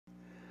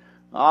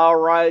All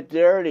right,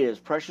 there it is,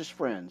 precious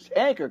friends.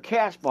 Anchor,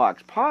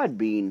 Castbox,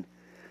 Podbean,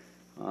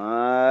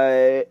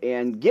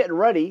 and getting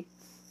ready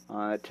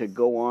to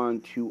go on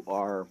to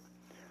our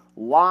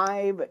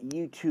live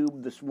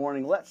YouTube this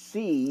morning. Let's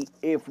see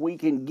if we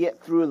can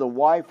get through the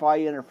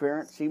Wi-Fi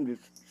interference.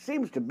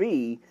 Seems to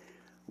be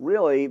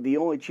really the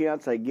only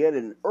chance I get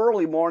in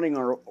early morning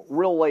or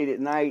real late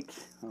at night.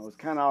 I was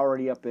kind of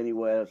already up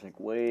anyway. I was like,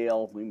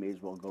 well, we may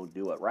as well go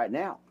do it right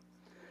now.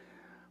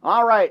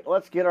 All right,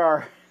 let's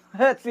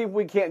see if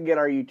we can't get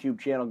our YouTube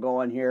channel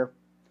going here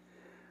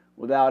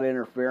without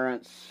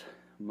interference,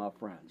 my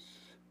friends.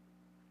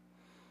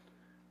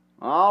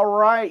 All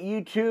right,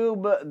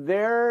 YouTube,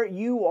 there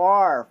you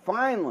are.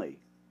 Finally,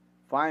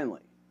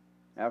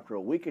 after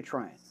a week of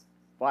trying,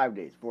 5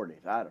 days, 4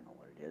 days, I don't know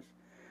what it is.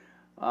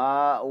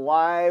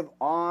 Live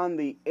on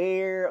the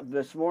air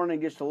this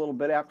morning, just a little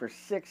bit after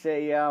 6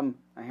 a.m.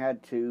 I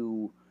had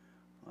to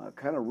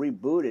kind of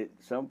reboot it.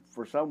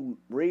 For some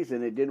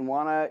reason, it didn't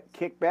want to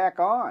kick back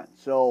on.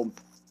 So,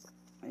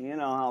 you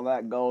know how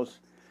that goes.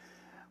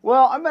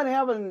 Well, I've been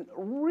having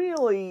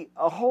really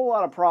a whole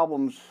lot of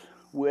problems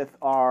with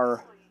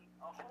our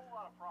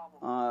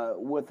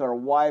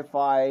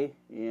Wi-Fi,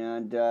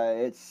 and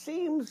it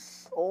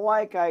seems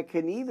like I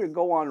can either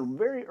go on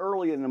very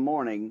early in the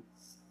morning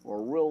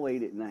or real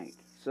late at night.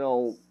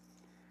 So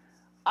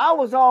I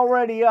was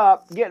already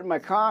up getting my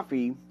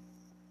coffee,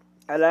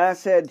 and I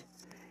said,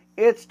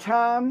 it's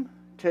time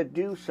to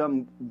do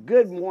some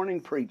good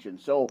morning preaching.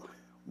 So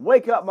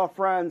wake up, my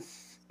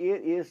friends.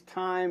 It is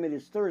time. It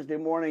is Thursday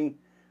morning.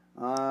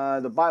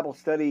 The Bible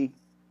study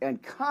and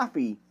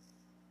coffee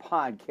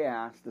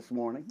podcast this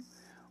morning.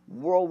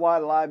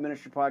 Worldwide Live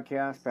Ministry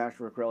Podcast.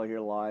 Pastor Rick Relly here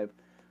live.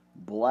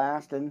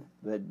 Blasting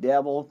the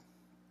devil.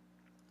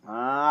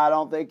 I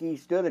don't think he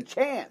stood a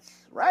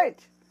chance,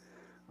 right?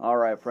 All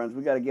right, friends,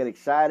 we got to get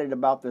excited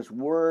about this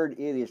word.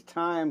 It is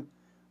time.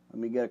 Let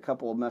me get a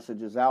couple of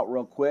messages out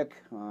real quick.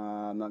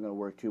 I'm not going to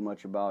worry too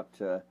much about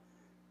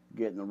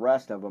getting the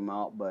rest of them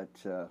out, but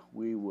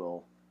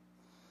we'll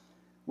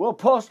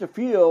post a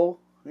few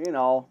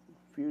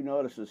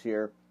notices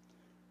here.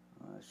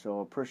 So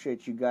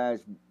appreciate you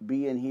guys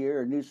being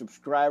here. New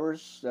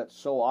subscribers, that's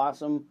so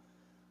awesome.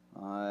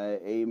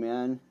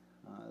 Amen.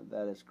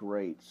 That is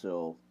great.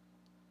 So,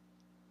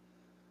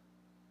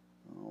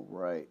 all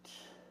right.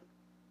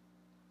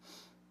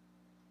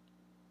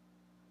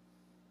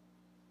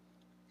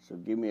 So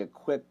give me a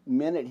quick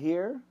minute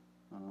here.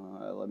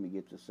 Let me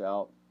get this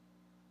out.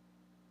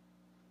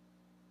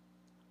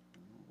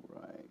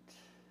 All right.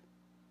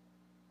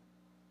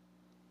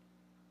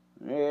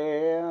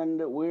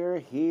 And we're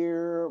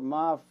here,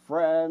 my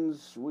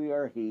friends. We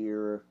are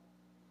here.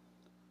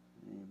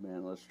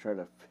 Amen. Let's try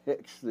to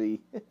fix the...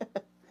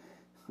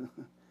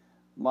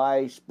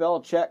 My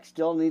spell check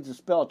still needs a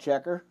spell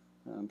checker.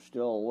 I'm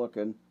still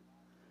looking.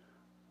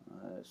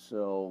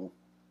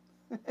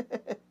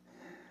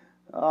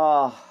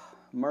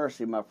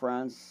 Mercy, my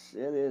friends.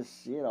 It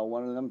is,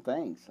 one of them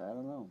things. I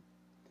don't know.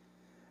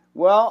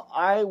 Well,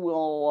 I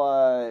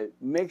will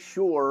make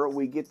sure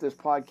we get this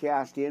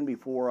podcast in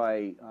before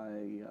I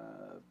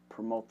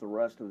promote the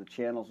rest of the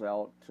channels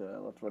out.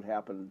 That's what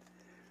happened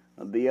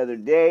the other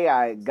day.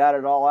 I got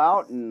it all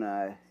out, and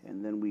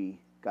then we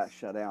got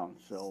shut down.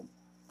 So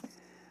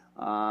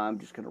I'm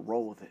just going to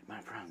roll with it,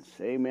 my friends.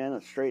 Amen.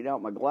 Let's straighten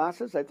out my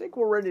glasses. I think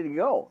we're ready to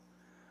go.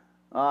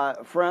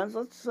 Friends,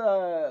 let's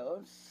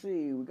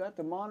see. We got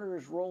the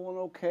monitors rolling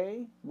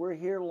okay. We're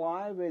here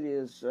live. It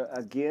is,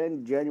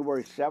 again,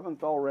 January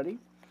 7th already.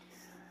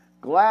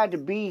 Glad to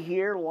be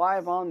here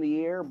live on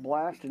the air,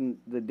 blasting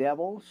the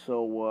devil.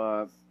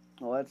 So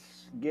let's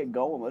get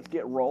going. Let's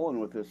get rolling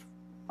with this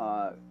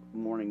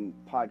morning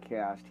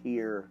podcast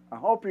here. I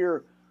hope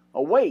you're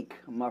awake,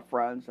 my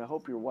friends. I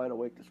hope you're wide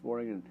awake this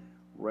morning and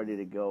ready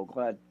to go.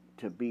 Glad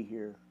to be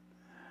here.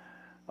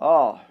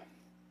 Oh,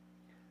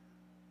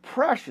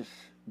 precious,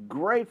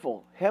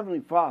 grateful Heavenly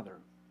Father,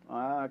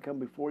 I come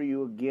before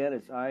you again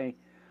as I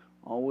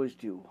always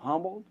do,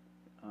 humbled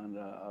and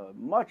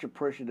much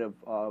appreciative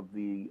of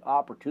the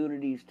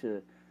opportunities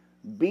to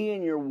be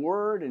in your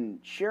word and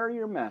share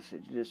your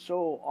message. It is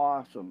so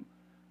awesome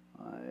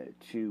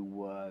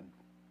to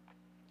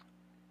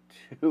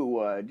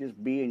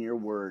just be in your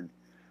word.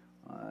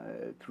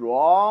 Through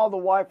all the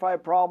Wi-Fi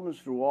problems,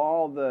 through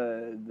all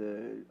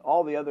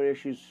the other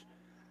issues,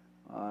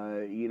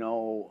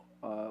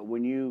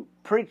 when you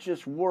preach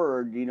this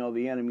word,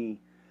 the enemy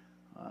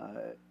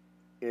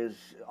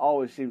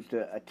always seems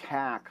to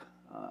attack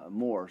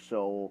more.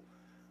 So,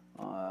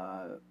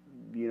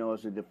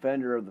 as a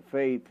defender of the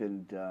faith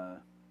and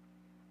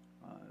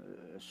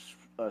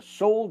a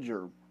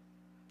soldier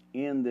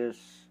in this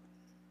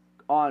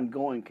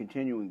ongoing,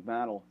 continuing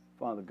battle,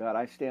 Father God,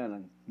 I stand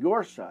on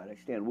your side. I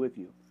stand with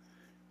you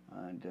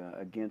and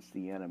against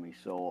the enemy.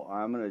 So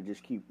I'm going to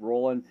just keep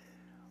rolling.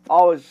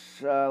 Always,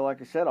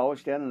 like I said, always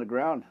stand on the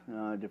ground,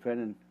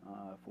 defending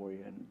for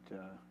you, and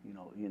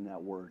in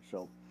that word.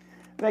 So,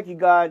 thank you,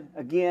 God,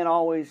 again,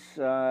 always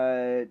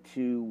to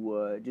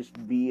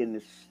just be in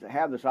this,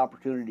 have this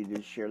opportunity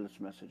to share this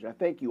message. I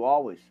thank you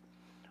always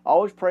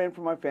always praying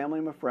for my family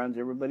and my friends,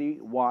 everybody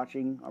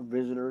watching, our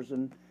visitors,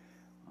 and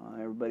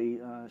everybody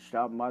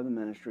stopping by the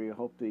ministry. I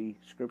hope the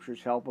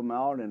scriptures help them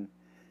out. And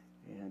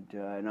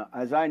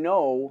as I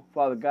know,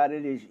 Father God,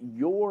 it is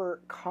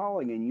your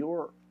calling and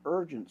your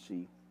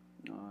urgency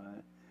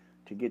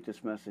to get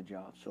this message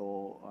out.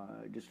 So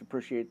just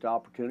appreciate the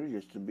opportunity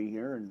just to be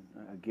here. And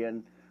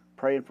again,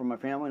 praying for my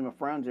family and my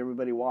friends,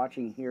 everybody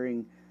watching,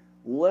 hearing,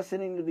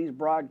 listening to these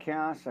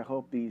broadcasts. I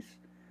hope these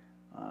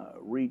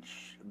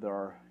reach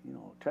their,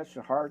 touch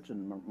their hearts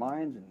and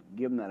minds and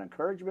give them that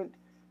encouragement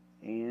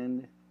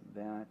and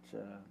that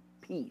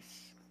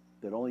peace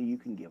that only you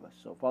can give us.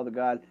 So, Father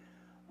God,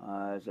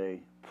 as I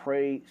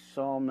pray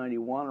Psalm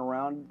 91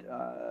 around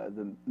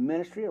the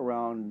ministry,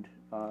 around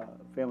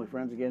family,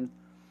 friends again,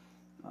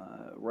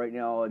 right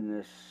now in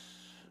this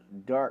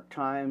dark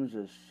times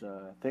as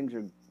things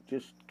are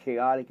just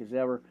chaotic as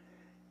ever,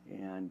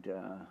 and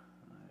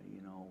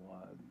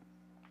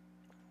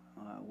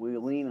we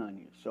lean on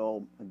you.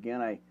 So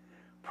again, I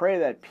pray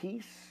that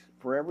peace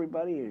for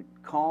everybody,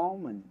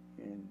 calm, and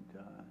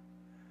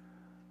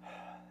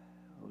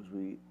as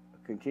we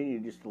continue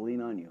just to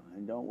lean on you,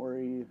 and don't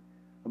worry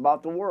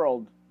about the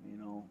world.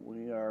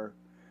 We are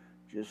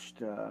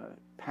just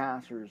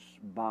passers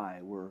by.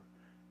 We're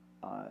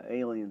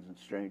aliens and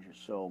strangers.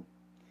 So,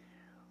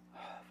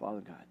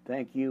 Father God,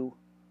 thank you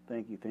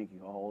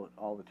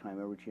all the time,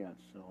 every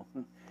chance. So,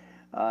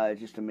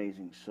 it's just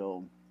amazing.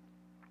 So,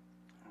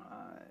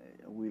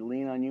 we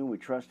lean on you, we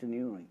trust in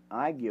you, and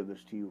I give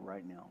this to you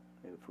right now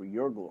for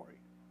your glory.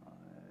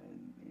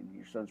 In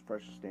your Son's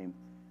precious name,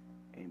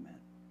 amen.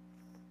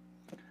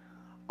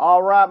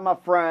 All right, my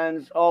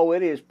friends. Oh,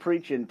 it is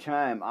preaching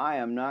time. I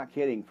am not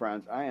kidding,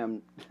 friends. I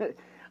am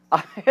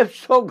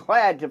so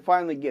glad to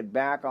finally get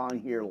back on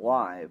here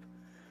live.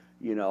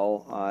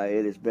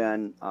 It has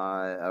been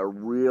a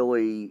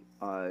really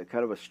kind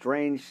of a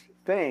strange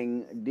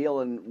thing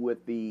dealing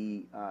with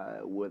the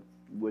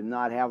with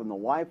not having the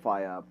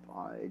Wi-Fi up.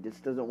 It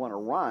just doesn't want to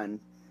run,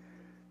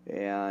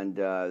 and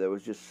there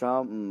was just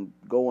something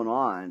going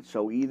on.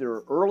 So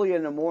either early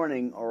in the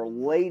morning or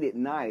late at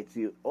night, it's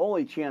the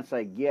only chance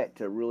I get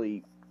to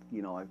really,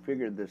 I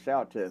figured this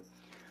out, to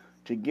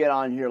get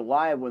on here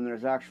live when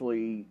there's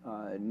actually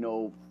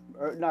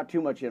not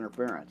too much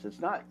interference.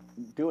 It's not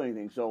doing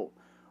anything. So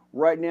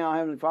right now,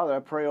 Heavenly Father, I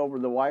pray over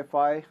the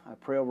Wi-Fi. I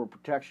pray over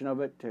protection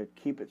of it to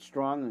keep it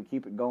strong and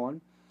keep it going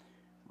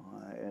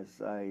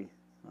as I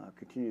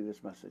continue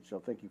this message. So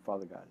thank you,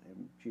 Father God.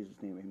 In Jesus'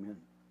 name, amen.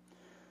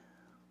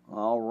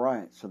 All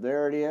right, so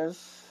there it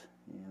is.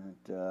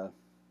 And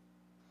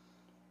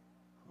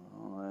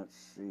let's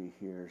see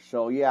here.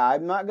 So yeah,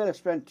 I'm not going to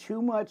spend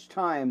too much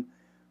time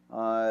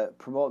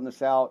promoting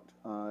this out.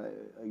 I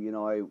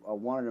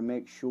wanted to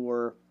make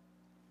sure.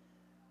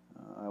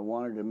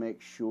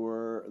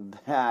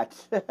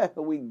 That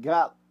we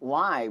got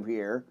live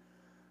here,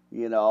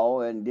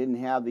 and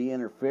didn't have the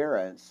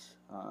interference.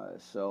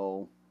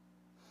 So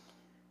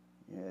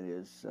it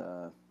is.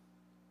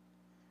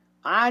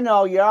 I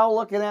know y'all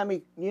looking at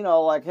me,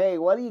 like, hey,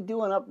 what are you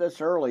doing up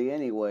this early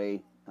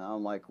anyway?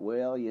 I'm like,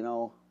 well,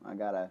 I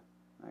got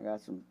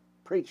some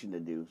preaching to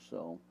do.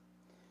 So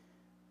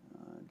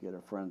get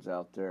our friends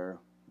out there.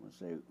 Let's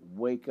say,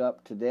 wake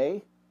up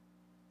today.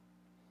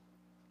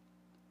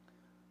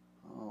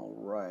 All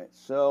right.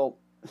 So,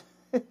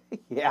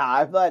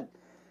 yeah,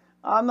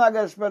 I'm not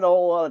going to spend a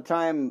whole lot of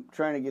time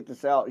trying to get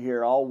this out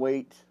here. I'll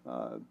wait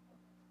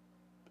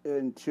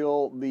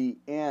until the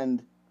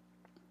end.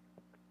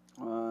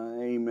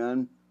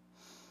 Amen.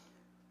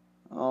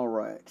 All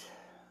right.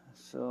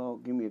 So,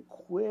 give me a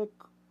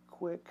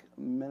quick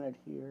minute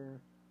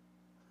here.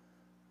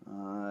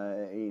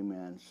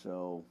 Amen.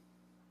 So,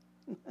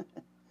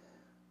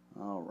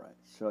 all right.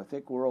 So, I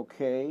think we're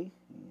okay.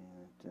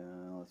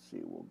 And let's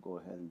see. We'll go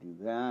ahead and do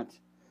that.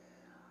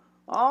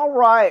 All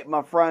right,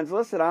 my friends.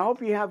 Listen, I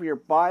hope you have your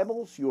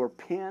Bibles, your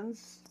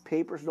pens,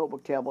 papers,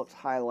 notebook, tablets,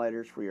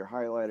 highlighters for your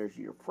highlighters,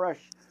 your fresh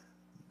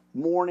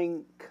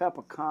morning cup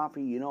of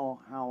coffee. You know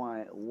how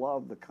I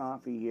love the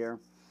coffee here.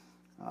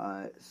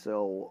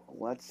 So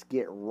let's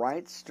get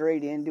right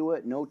straight into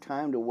it. No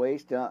time to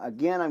waste.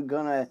 Again, I'm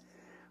going to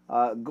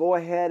go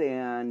ahead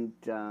and,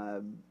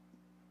 I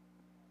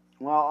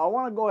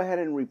want to go ahead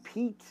and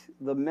repeat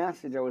the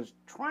message I was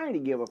trying to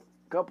give a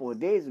couple of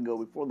days ago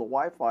before the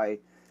Wi-Fi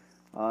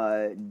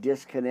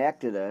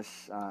disconnected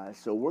us.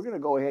 So we're going to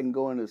go ahead and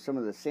go into some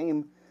of the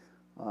same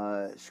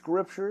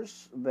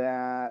scriptures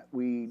that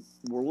we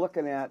were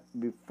looking at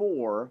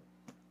before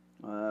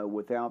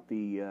without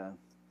the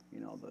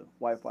the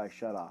Wi-Fi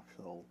shut off.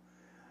 So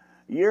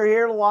you're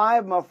here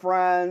live, my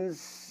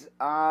friends.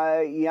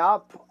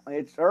 Yep,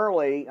 it's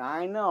early.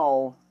 I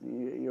know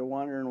you're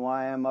wondering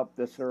why I'm up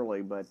this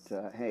early, but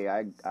hey,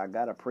 I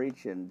got to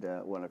preach, and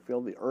when I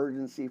feel the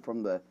urgency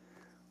from the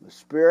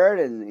Spirit,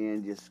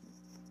 and just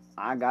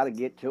I got to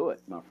get to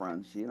it, my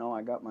friends.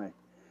 I got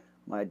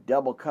my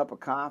double cup of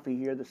coffee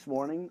here this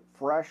morning,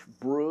 fresh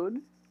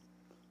brewed.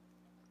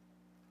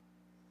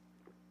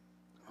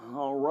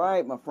 All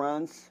right, my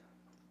friends.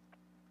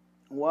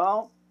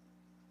 Well,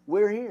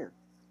 we're here.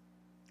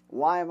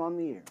 live on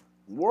the air.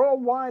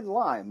 Worldwide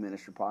live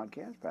ministry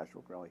podcast. Pastor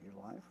Crowley here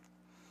live.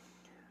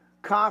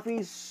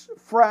 Coffee's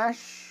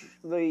fresh.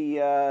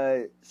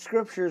 The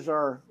scriptures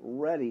are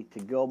ready to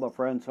go, my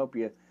friends. Hope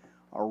you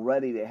are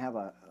ready to have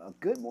a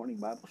good morning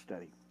Bible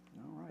study.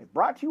 All right.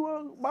 Brought to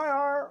you by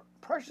our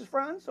precious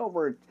friends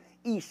over at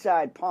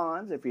Eastside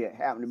Ponds. If you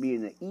happen to be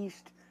in the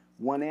East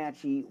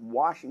Wenatchee,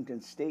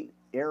 Washington State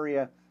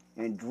area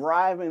and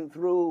driving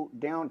through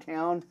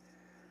downtown,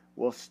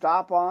 we'll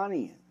stop on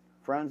in.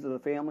 Friends of the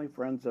family,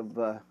 friends of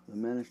the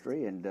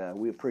ministry, and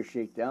we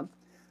appreciate them.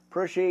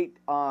 Appreciate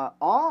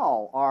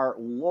all our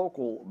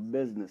local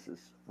businesses,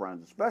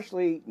 friends,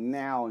 especially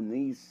now in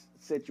these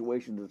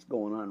situations that's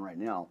going on right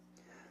now.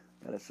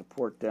 Got to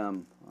support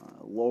them,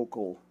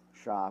 local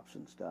shops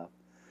and stuff.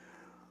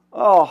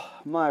 Oh,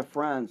 my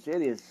friends,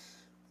 it is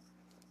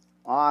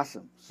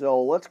awesome.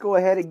 So let's go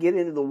ahead and get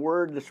into the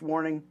Word this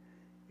morning.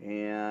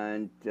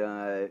 And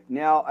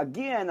now,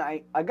 again,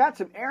 I got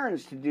some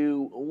errands to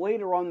do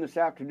later on this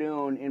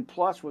afternoon, and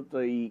plus with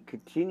the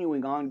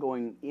continuing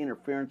ongoing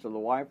interference of the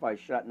Wi-Fi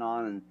shutting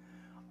on and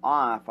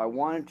off, I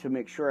wanted to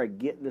make sure I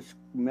get this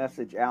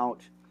message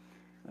out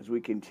as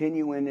we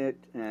continue in it.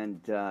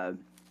 And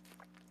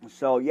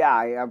so, yeah,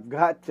 I've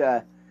got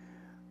part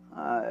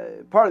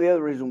of the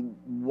other reason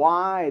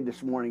why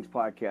this morning's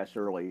podcast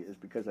early is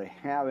because I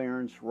have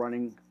errands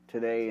running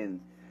today,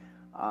 and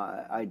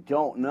I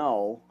don't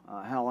know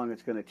how long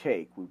it's going to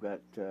take. We've got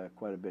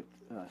quite a bit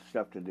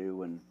stuff to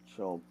do, and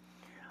so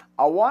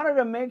I wanted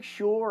to make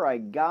sure I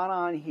got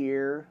on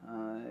here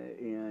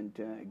and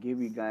give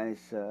you guys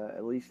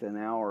at least an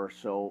hour or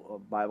so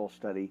of Bible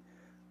study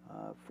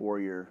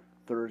for your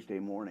Thursday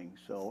morning,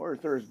 or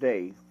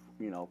Thursday,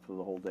 for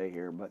the whole day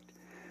here. But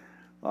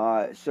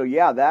so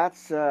yeah,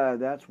 that's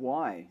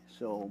why.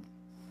 So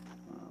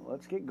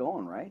let's get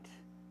going, right?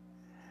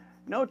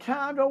 No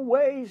time to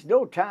waste,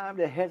 no time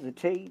to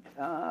hesitate.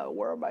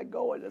 Where am I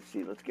going? Let's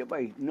see. Let's get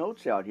my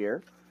notes out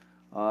here.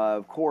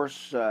 Of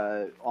course,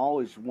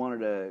 always wanted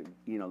to,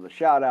 the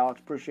shout-outs.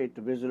 Appreciate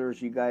the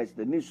visitors, you guys,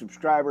 the new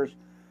subscribers.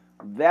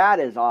 That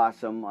is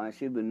awesome. I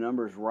see the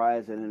numbers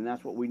rising, and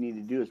that's what we need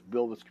to do is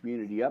build this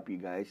community up, you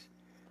guys,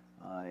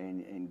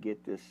 and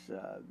get this,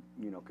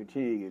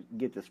 continue to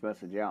get this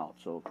message out.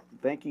 So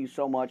thank you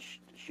so much.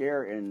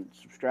 Share and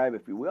subscribe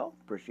if you will.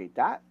 Appreciate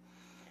that.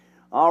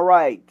 All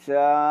right,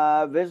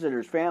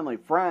 visitors, family,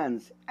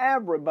 friends,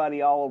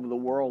 everybody all over the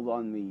world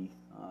on the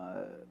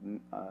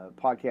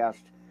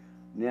podcast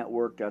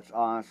network. That's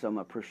awesome.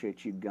 I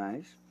appreciate you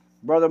guys.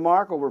 Brother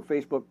Mark over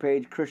Facebook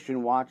page,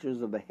 Christian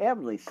Watchers of the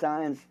Heavenly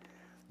Signs.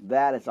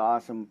 That is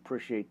awesome.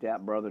 Appreciate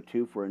that, brother,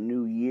 too, for a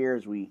new year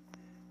as we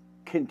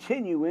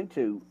continue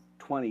into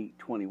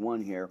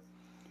 2021 here.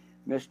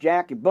 Miss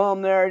Jackie,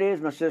 boom, there it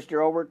is, my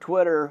sister over at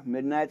Twitter,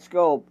 Midnight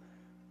Scope.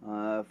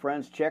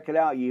 Friends, check it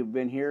out. You've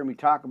been hearing me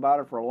talk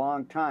about it for a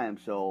long time,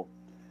 so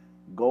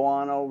go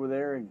on over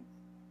there and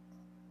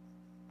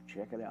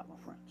check it out, my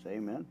friends.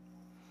 Amen.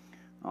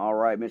 All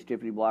right, Miss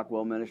Tiffany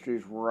Blackwell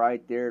Ministries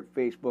right there at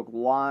Facebook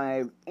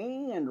Live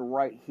and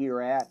right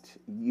here at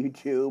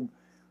YouTube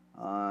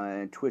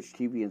and Twitch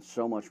TV and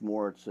so much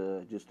more. It's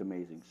just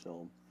amazing.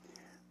 So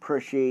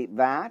appreciate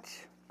that.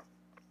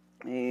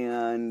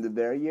 And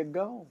there you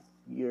go.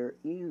 You're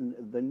in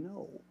the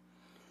know.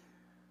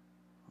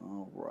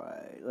 All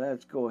right,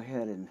 let's go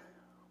ahead and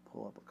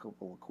pull up a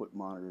couple of quick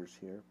monitors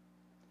here.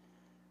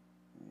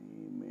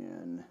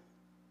 Amen.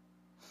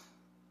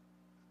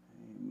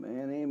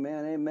 Amen,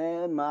 amen,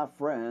 amen, my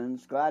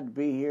friends. Glad to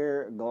be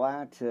here.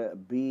 Glad to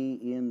be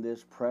in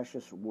this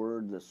precious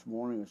word this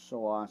morning. It's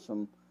so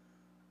awesome.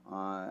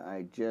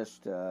 I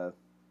just, I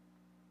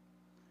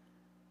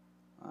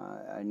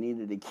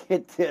needed to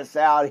get this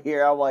out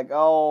here. I'm like,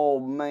 oh,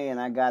 man,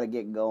 I got to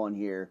get going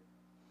here.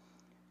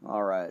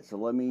 All right, so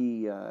let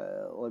me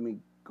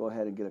go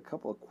ahead and get a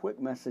couple of quick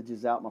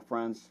messages out, my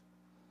friends.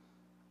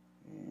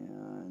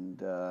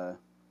 And all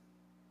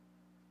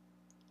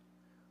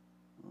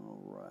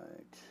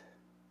right,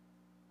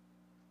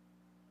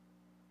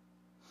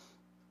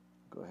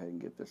 go ahead and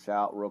get this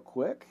out real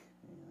quick.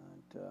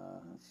 And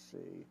let's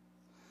see.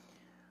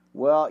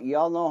 Well,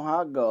 y'all know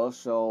how it goes,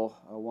 so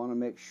I want to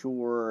make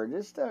sure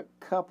just a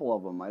couple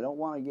of them. I don't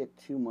want to get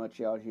too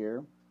much out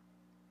here.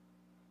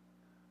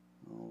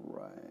 All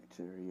right,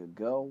 there you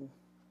go.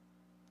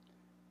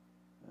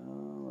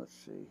 Let's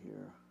see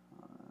here.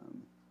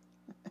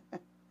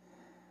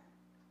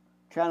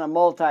 Kind of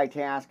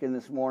multitasking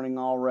this morning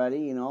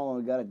already,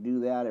 we got to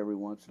do that every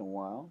once in a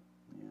while.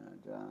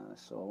 And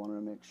so I want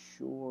to make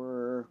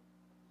sure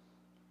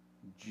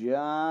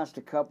just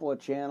a couple of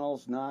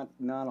channels, not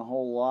a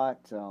whole lot.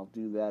 I'll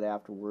do that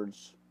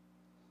afterwards.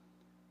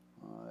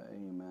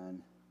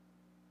 Amen.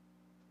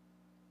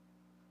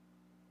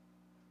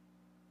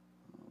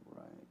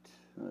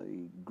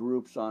 The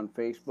groups on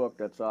Facebook,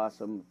 that's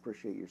awesome.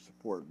 Appreciate your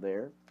support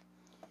there.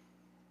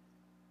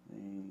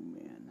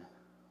 Amen.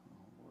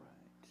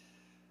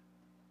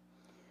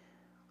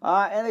 All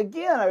right. And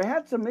again, I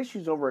had some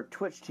issues over at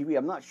Twitch TV.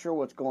 I'm not sure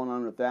what's going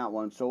on with that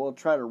one, so we'll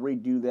try to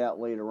redo that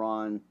later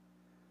on.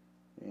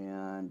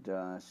 and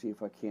see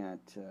if I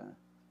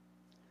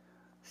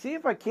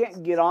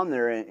can't get on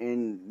there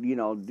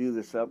and do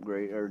this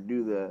upgrade or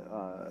do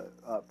the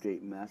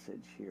update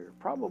message here.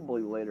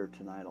 Probably later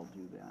tonight I'll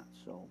do that.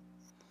 So,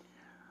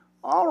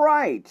 all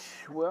right.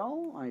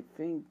 Well, I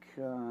think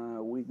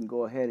we can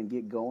go ahead and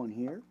get going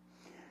here.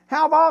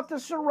 How about the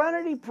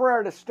Serenity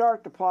Prayer to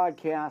start the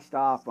podcast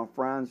off, my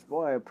friends?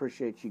 Boy, I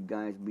appreciate you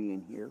guys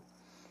being here.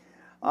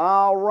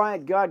 All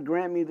right, God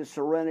grant me the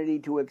serenity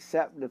to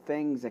accept the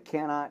things I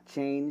cannot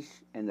change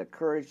and the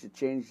courage to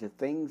change the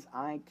things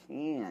I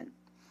can,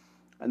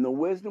 and the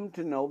wisdom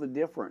to know the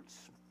difference.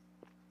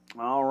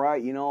 All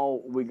right,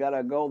 we got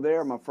to go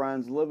there, my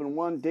friends, living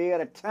one day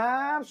at a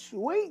time.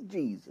 Sweet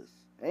Jesus.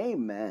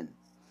 Amen.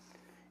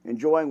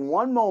 Enjoying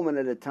one moment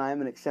at a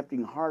time and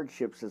accepting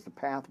hardships as the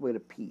pathway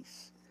to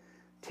peace.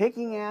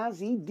 Taking as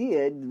he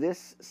did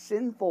this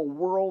sinful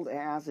world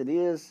as it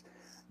is,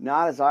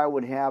 not as I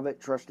would have it,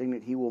 trusting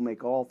that he will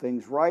make all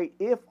things right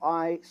if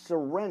I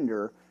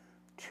surrender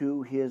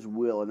to his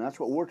will. And that's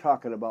what we're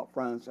talking about,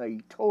 friends, a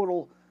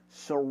total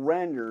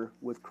surrender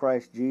with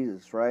Christ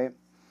Jesus, right?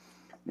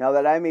 Now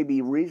that I may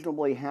be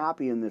reasonably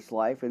happy in this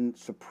life and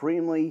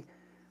supremely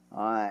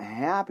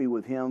happy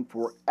with him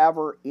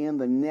forever in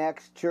the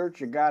next.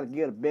 Church, you got to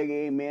get a big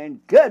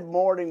amen. Good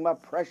morning, my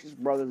precious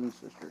brothers and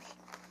sisters.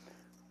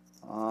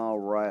 All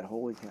right,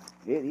 holy cow.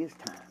 It is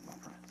time, my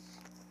friends.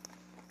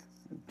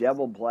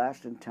 Devil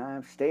blasting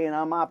time, staying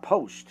on my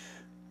post.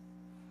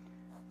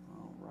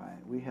 All right,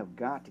 we have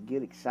got to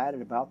get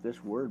excited about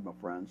this word, my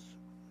friends.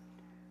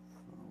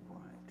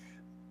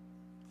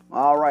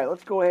 All right,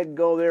 let's go ahead and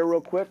go there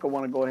real quick. I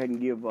want to go ahead and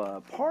give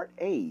part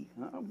A.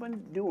 I've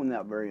been doing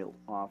that very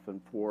often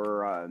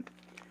for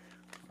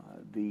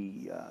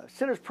the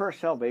Sinner's Prayer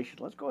Salvation.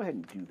 Let's go ahead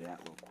and do that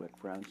real quick,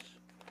 friends.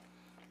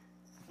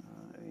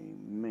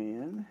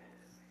 Amen.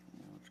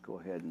 Let's go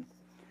ahead and...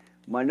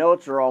 My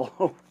notes are all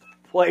over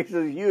the place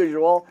as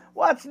usual.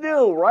 What's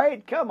new,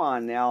 right? Come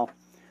on now.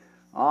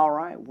 All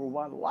right,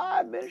 we're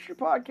live ministry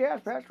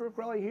podcast. Pastor Rick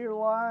Riley here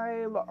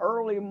live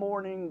early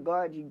morning.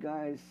 Glad you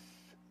guys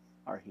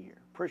are here.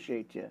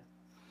 Appreciate you.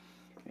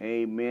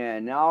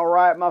 Amen. All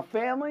right, my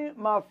family,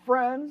 my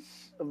friends,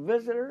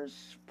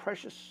 visitors,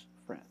 precious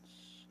friends.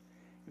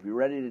 If you're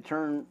ready to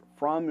turn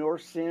from your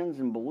sins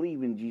and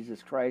believe in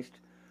Jesus Christ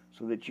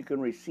so that you can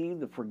receive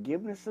the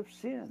forgiveness of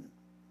sin.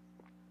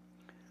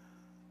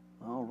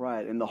 All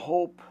right, and the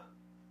hope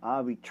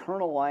of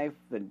eternal life,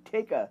 then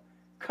take a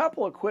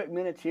couple of quick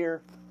minutes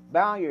here,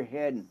 bow your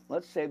head, and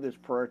let's say this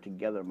prayer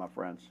together, my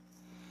friends.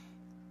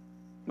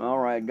 All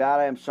right, God,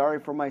 I am sorry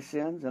for my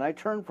sins, and I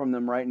turn from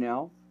them right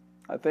now.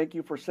 I thank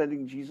you for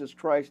sending Jesus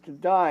Christ to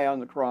die on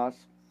the cross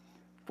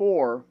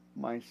for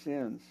my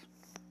sins.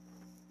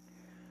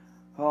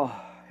 Oh,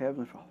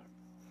 Heavenly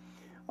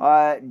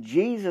Father.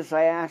 Jesus,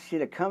 I ask you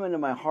to come into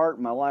my heart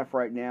and my life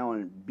right now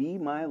and be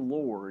my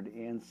Lord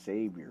and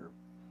Savior.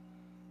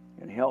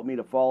 And help me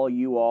to follow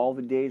you all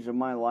the days of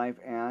my life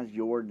as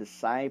your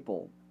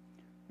disciple.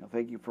 Now,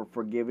 thank you for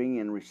forgiving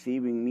and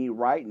receiving me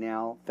right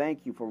now.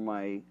 Thank you for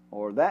my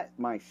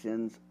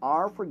sins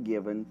are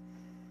forgiven.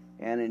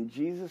 And in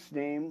Jesus'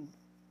 name,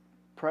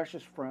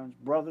 precious friends,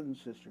 brothers and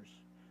sisters,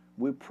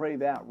 we pray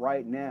that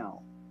right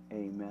now.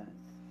 Amen.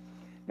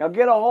 Now,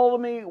 get a hold of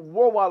me,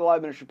 Worldwide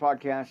Live Ministry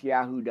Podcast,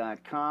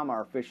 yahoo.com,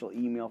 our official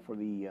email for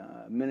the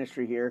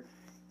ministry here.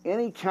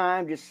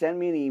 Anytime, just send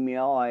me an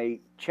email. I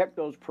check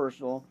those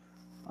personal.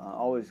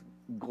 Always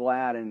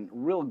glad and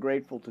real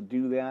grateful to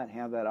do that,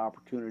 have that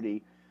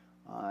opportunity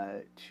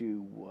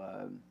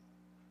to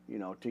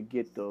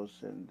get those,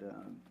 and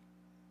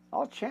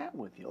I'll chat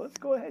with you. Let's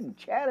go ahead and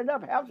chat it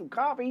up, have some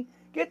coffee,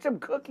 get some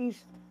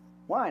cookies.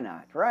 Why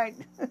not, right?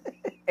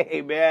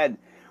 Amen.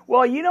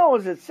 Well,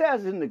 as it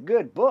says in the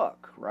good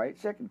book, right,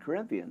 2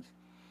 Corinthians,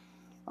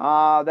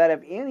 that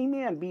if any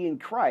man be in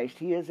Christ,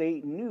 he is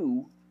a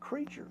new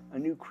creature, a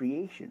new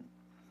creation.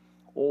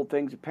 Old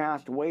things have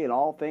passed away, and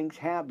all things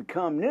have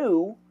become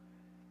new,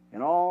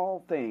 and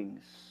all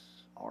things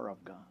are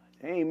of God.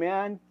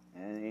 Amen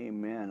and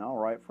amen. All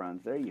right,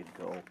 friends, there you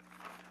go.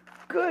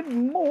 Good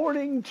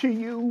morning to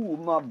you,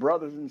 my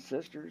brothers and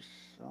sisters.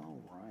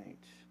 All right.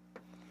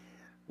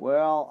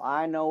 Well,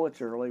 I know it's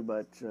early,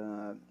 but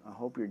I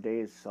hope your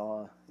day is,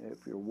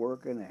 if you're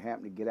working and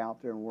happen to get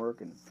out there and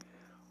work,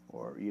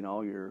 or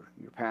your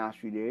past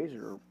few days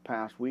or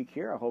past week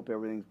here, I hope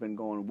everything's been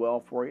going well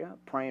for you.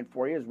 Praying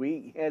for you as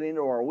we head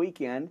into our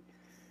weekend.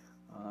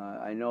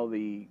 I know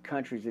the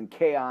country's in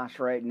chaos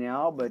right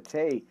now, but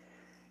hey,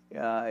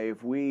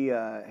 if we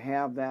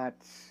have that,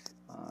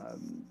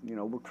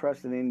 we're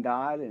trusting in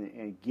God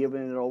and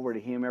giving it over to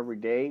Him every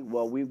day,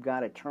 well, we've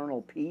got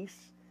eternal peace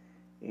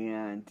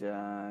and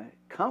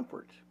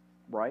comfort,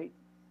 right?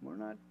 We're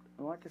not,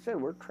 like I said,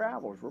 we're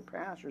travelers, we're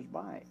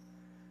passers-by.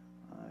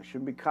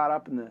 Shouldn't be caught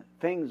up in the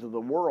things of the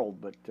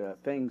world, but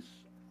things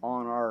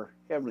on our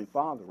Heavenly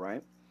Father,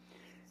 right?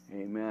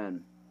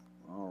 Amen.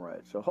 All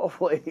right, so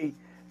hopefully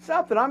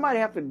something, I might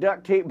have to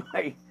duct tape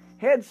my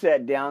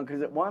headset down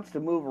because it wants to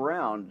move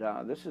around.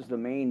 This is the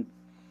main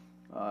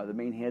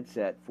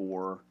headset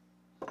for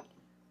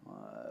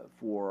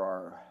for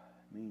our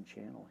main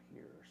channel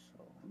here.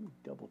 So let me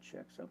double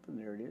check something.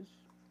 There it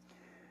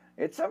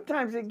is.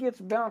 Sometimes it gets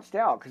bounced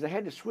out because I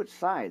had to switch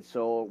sides.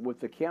 So with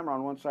the camera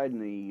on one side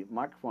and the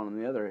microphone on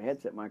the other,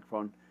 headset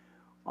microphone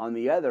on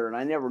the other, and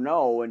I never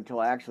know until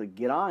I actually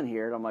get on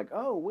here, and I'm like,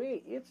 oh,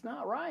 wait, it's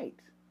not right.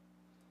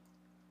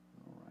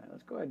 All right,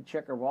 let's go ahead and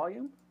check our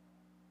volume.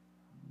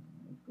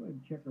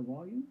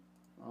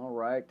 All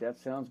right, that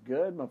sounds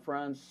good, my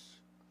friends.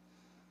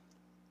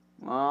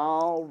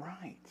 All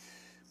right.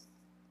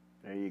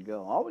 There you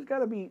go. Always got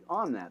to be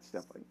on that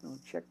stuff.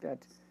 Check that.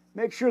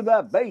 Make sure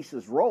that bass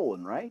is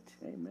rolling, right?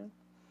 Amen.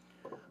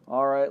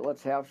 All right,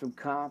 let's have some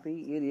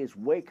coffee. It is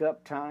wake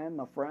up time,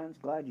 my friends.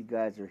 Glad you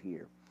guys are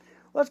here.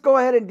 Let's go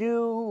ahead and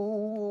do,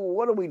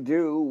 what do we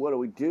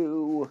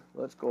do?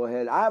 Let's go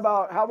ahead. How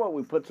about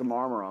we put some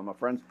armor on, my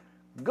friends?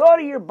 Go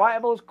to your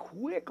Bibles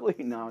quickly.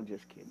 No, I'm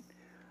just kidding.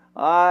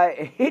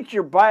 Hit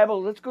your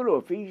Bible. Let's go to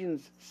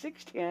Ephesians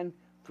 6:10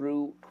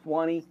 through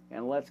 20,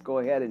 and let's go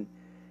ahead and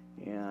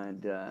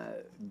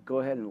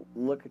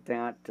look at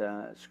that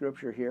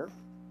scripture here,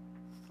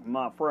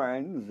 my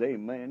friends.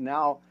 Amen.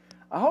 Now,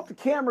 I hope the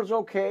camera's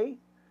okay.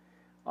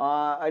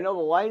 I know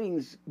the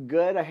lighting's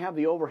good. I have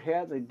the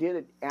overheads. I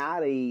did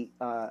add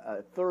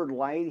a third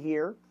light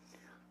here,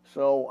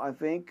 so I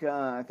think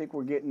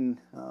we're getting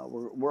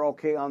we're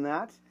okay on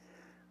that.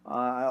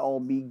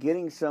 I'll be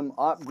getting some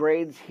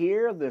upgrades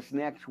here this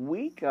next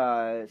week.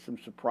 Some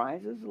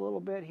surprises a little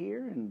bit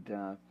here,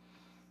 and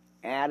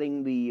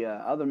adding the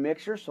other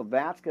mixer, so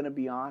that's going to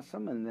be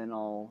awesome. And then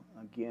I'll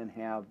again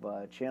have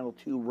channel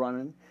 2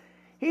 running.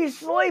 He's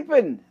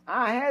sleeping.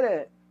 I had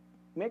to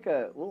make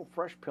a little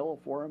fresh pillow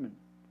for him and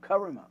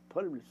cover him up,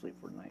 put him to sleep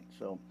for the night.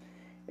 So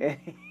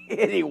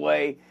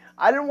anyway,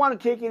 I didn't want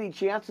to take any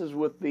chances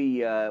with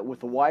the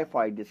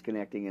Wi-Fi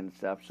disconnecting and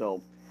stuff.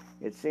 So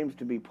it seems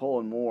to be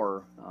pulling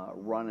more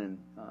running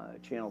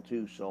channel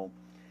 2. So,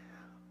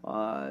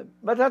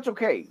 but that's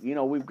okay.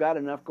 We've got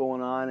enough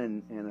going on,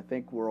 and I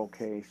think we're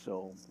okay.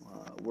 So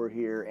we're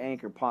here.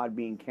 Anchor,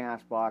 Podbean,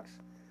 Castbox,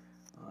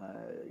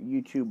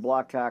 YouTube,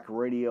 Block Talk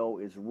Radio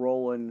is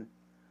rolling.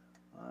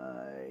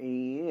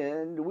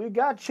 And we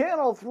got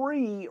channel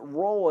 3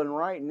 rolling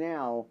right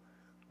now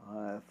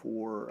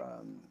for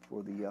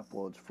the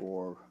uploads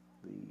for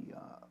the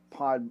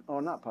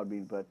not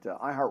Podbean, but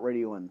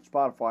iHeartRadio and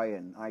Spotify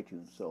and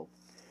iTunes. So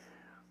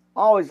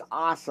always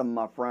awesome,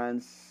 my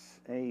friends.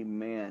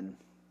 Amen.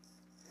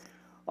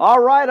 All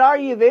right, are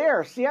you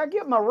there? See, I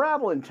get my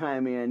rabbling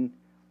time in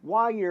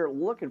while you're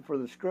looking for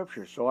the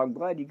scripture. So I'm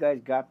glad you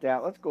guys got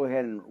that. Let's go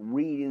ahead and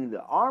read into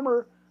the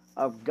armor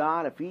of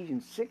God,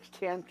 Ephesians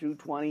 6:10 through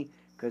 20,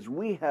 because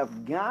we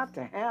have got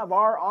to have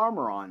our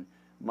armor on,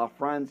 my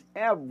friends,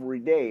 every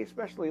day,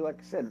 especially, like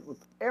I said,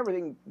 with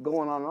everything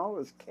going on, all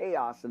this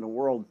chaos in the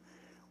world.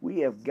 We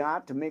have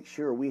got to make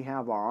sure we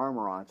have our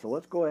armor on. So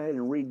let's go ahead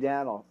and read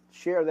that. I'll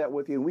share that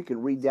with you, and we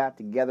can read that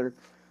together,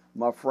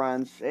 my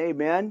friends.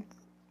 Amen.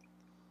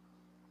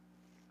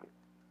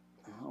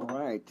 All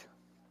right.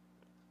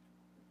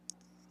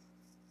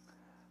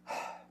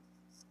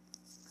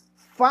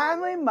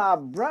 Finally, my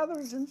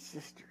brothers and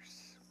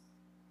sisters,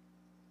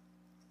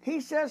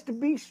 he says to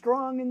be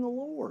strong in the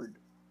Lord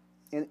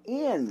and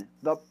in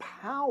the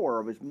power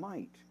of his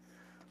might.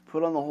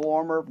 Put on the whole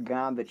armor of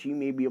God that ye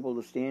may be able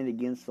to stand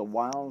against the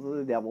wiles of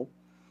the devil.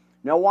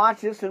 Now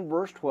watch this in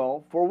verse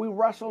 12. For we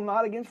wrestle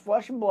not against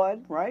flesh and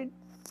blood, right?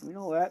 We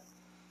know that.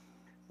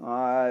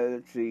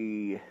 Let's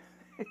see.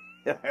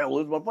 I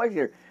lose my place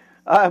here.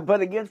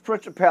 But against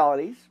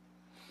principalities,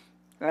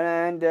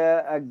 and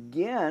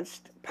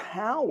against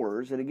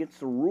powers, and against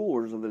the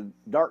rulers of the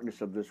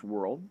darkness of this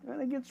world, and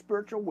against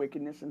spiritual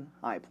wickedness in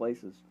high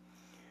places.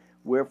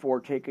 Wherefore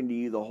take unto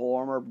you the whole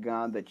armor of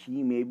God, that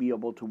ye may be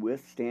able to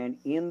withstand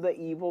in the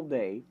evil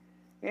day,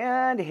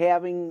 and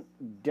having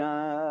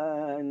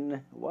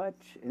done what?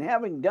 And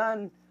having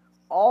done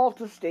all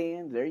to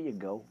stand, there you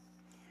go.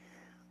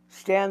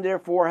 Stand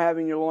therefore,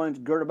 having your loins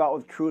girt about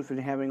with truth, and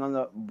having on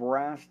the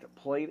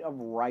breastplate of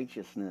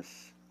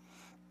righteousness,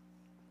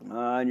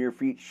 and your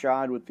feet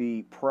shod with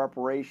the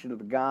preparation of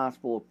the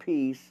gospel of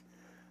peace,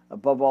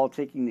 above all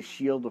taking the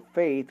shield of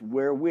faith,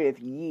 wherewith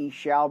ye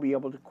shall be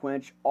able to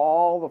quench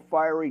all the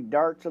fiery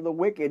darts of the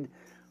wicked.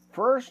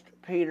 1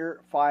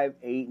 Peter 5,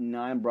 8, and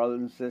 9, brothers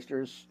and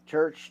sisters.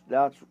 Church,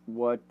 that's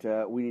what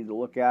we need to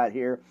look at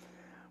here.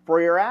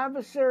 For your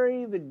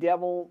adversary, the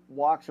devil,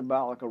 walks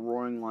about like a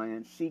roaring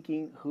lion,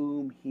 seeking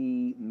whom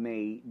he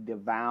may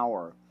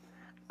devour.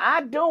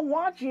 I don't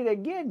want you to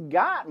get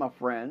got, my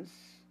friends.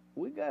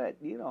 We got it,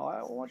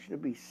 I want you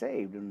to be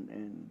saved.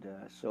 And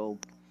so,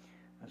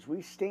 as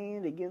we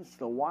stand against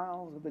the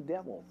wiles of the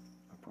devil,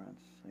 my friends,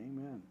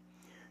 amen.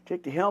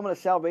 Take the helmet of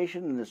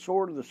salvation and the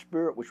sword of the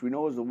Spirit, which we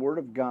know is the Word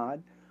of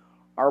God,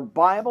 our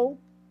Bible,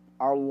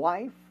 our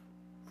life,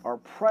 our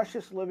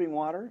precious living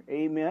water,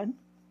 amen.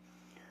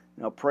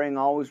 Now, praying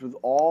always with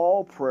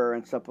all prayer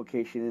and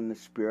supplication in the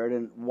Spirit,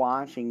 and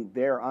watching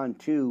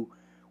thereunto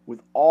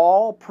with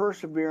all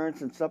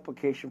perseverance and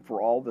supplication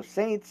for all the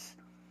saints,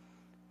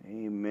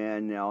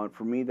 Amen. Now, and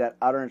for me that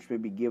utterance may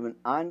be given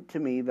unto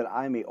me, that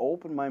I may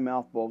open my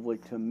mouth boldly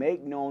to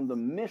make known the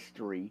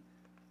mystery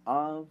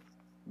of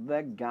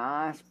the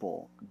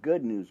gospel.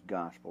 Good news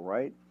gospel,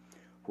 right?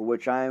 For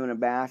which I am an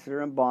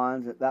ambassador in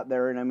bonds, that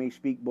therein I may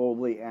speak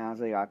boldly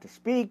as I ought to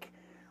speak.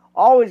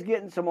 Always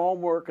getting some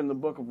homework in the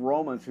book of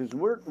Romans, because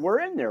we're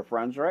in there,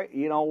 friends, right?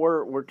 You know,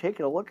 we're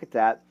taking a look at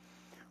that.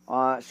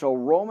 So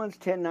Romans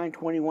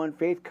 10:9-21,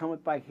 faith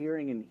cometh by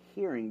hearing, and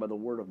hearing by the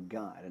word of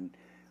God. And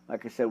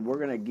like I said, we're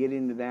going to get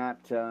into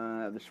that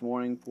this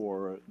morning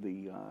for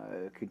the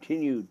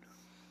continued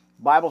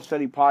Bible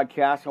study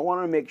podcast. I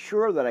want to make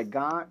sure that I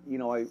got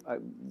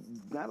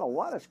a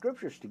lot of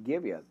scriptures to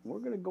give you. We're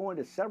going to go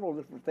into several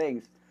different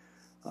things.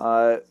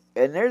 And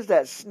there's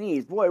that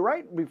sneeze. Boy,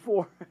 right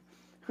before,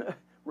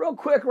 real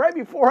quick, right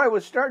before I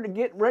was starting to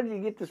get ready to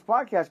get this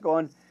podcast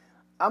going,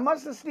 I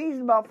must have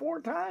sneezed about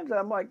 4 times. And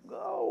I'm like,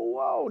 oh,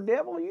 whoa,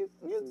 devil, you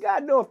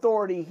got no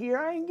authority here.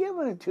 I ain't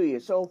giving it to you.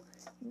 So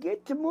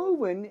get to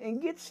moving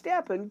and get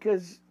stepping,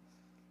 because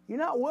you're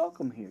not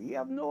welcome here. You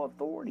have no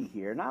authority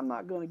here, and I'm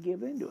not going to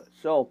give into it.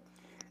 So,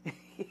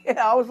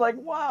 yeah, I was like,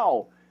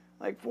 wow,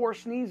 like 4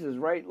 sneezes,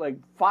 right? Like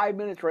 5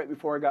 minutes right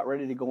before I got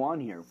ready to go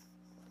on here.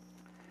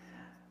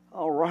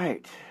 All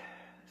right.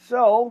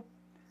 So,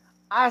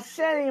 I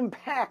sent him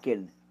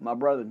packing, my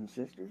brothers and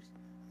sisters.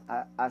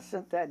 I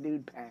sent that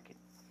dude packing.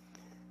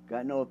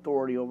 Got no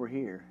authority over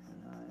here.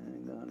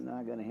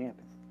 Not going to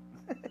happen.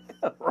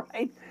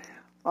 Right?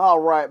 All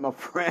right, my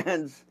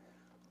friends.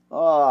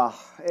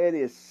 It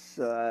is,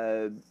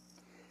 I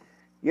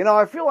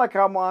feel like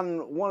I'm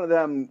on one of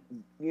them,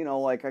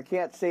 like I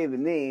can't say the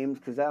names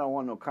because I don't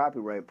want no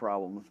copyright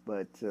problems,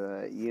 but,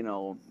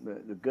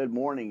 the Good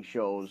Morning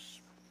shows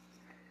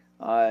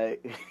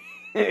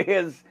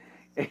is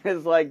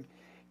like,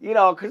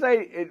 because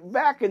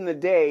back in the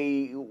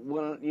day,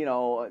 when,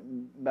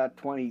 about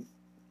 20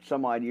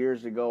 some odd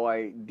years ago,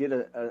 I did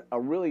a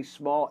really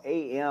small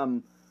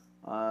AM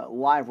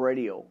live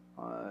radio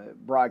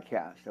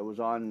broadcast. I was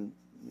on,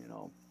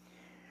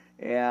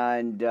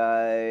 and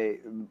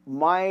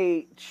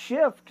my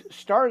shift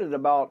started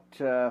about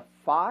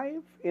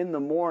 5 in the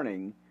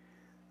morning,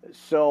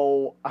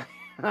 so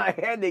I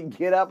had to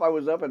get up. I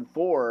was up at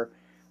 4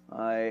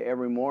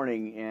 every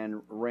morning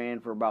and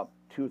ran for about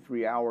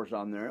 2-3 hours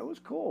on there. It was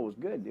cool. It was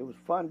good. It was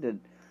fun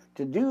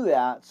to do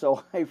that.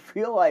 So I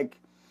feel like,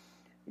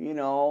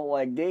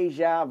 like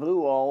deja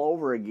vu all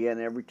over again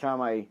every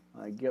time I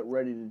get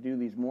ready to do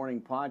these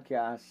morning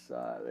podcasts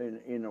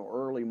in the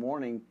early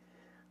morning.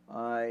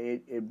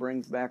 It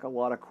brings back a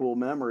lot of cool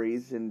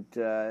memories, and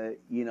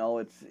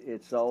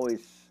it's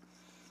always,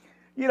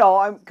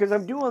 because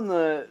I'm doing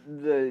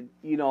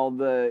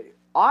the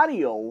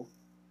audio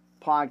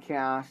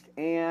podcast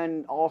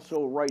and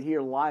also right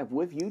here live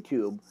with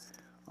YouTube.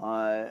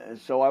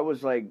 So I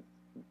was like,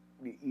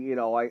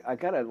 I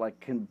gotta like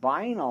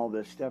combine all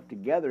this stuff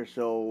together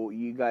so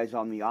you guys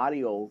on the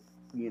audio,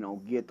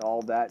 get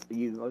all that.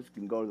 You guys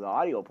can go to the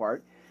audio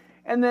part,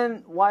 and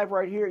then live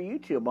right here at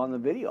YouTube on the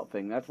video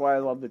thing. That's why I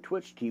love the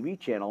Twitch TV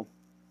channel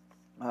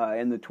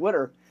and the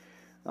Twitter,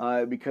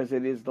 because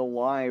it is the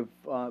live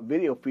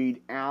video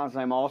feed as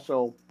I'm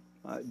also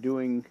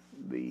doing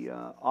the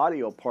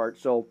audio part.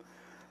 So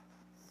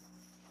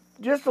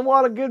just a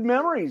lot of good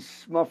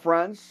memories, my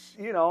friends,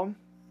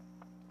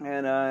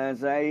 And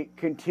as I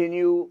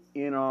continue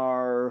in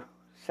our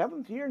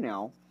 7th year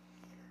now,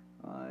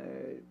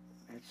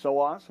 it's so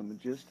awesome.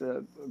 It's just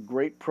a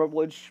great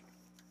privilege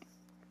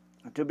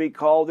to be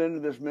called into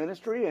this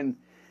ministry, and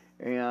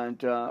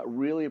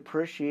really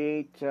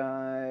appreciate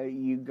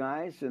you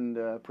guys and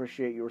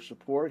appreciate your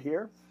support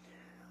here.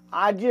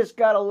 I just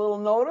got a little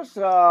notice.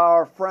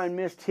 Our friend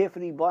Miss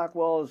Tiffany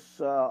Blackwell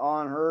is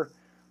on her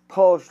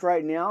post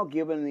right now,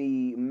 giving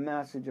the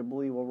message, I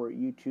believe, over at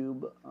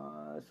YouTube.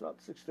 It's about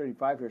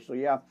 6:35 here, so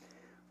yeah,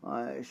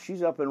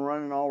 she's up and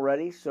running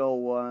already.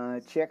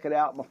 So check it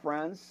out, my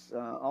friends.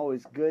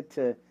 Always good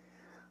to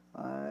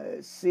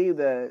see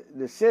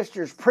the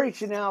sisters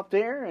preaching out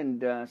there,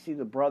 and see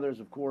the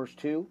brothers, of course,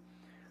 too.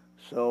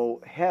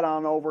 So head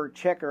on over,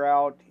 check her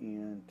out,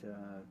 and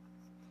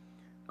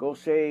go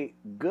say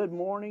good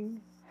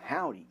morning,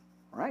 howdy.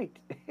 Right?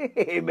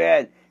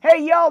 Amen.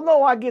 Hey, y'all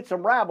know I get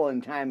some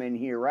rabbling time in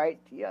here, right?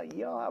 Yeah,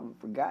 y'all haven't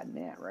forgotten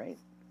that, right?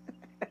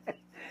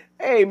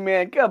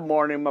 Amen. Good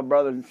morning, my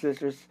brothers and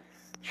sisters.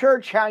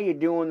 Church, how you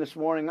doing this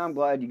morning? I'm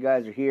glad you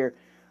guys are here.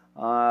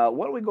 Why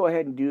don't we go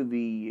ahead and do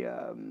the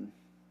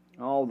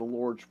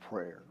Lord's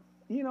Prayer?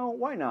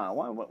 Why not?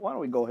 Why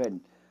don't we go ahead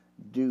and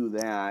do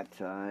that?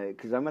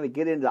 Because I'm going to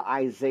get into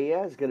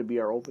Isaiah. It's going to be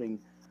our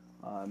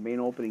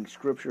main opening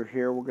scripture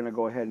here. We're going to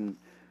go ahead and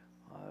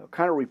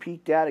kind of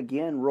repeat that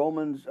again,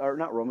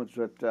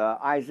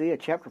 Isaiah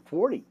chapter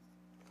 40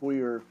 for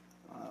your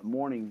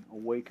morning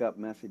wake-up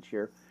message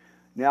here.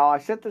 Now, I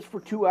set this for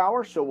 2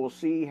 hours, so we'll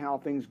see how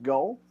things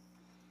go.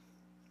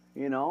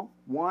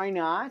 Why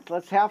not?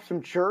 Let's have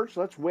some church.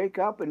 Let's wake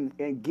up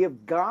and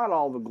give God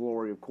all the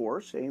glory, of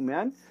course.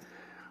 Amen.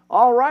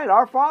 All right,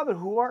 our Father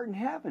who art in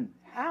heaven,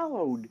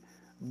 hallowed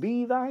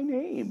be thy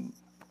name.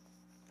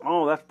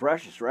 Oh, that's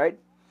precious, right?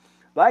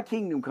 Thy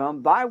kingdom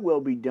come, thy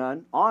will be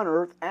done on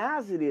earth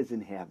as it is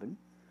in heaven.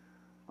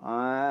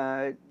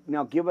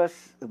 Now give us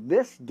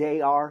this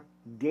day our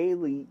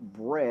daily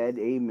bread.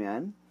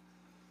 Amen.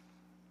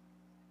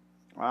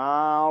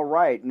 All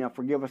right. Now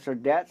forgive us our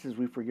debts as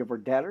we forgive our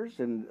debtors,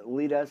 and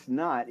lead us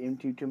not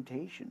into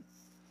temptation,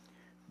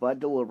 but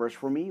deliver us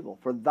from evil.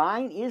 For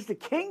thine is the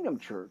kingdom,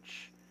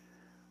 church,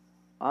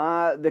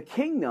 the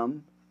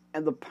kingdom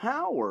and the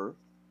power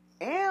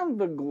and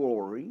the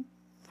glory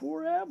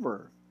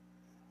forever.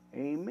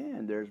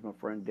 Amen. There's my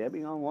friend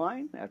Debbie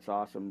online. That's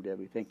awesome,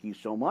 Debbie. Thank you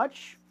so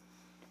much.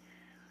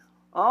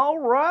 All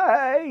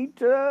right.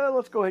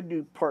 Let's go ahead and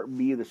do part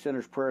B of the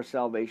sinner's prayer of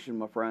salvation,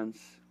 my friends.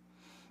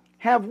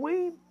 Have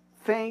we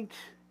thanked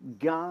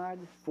God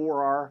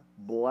for our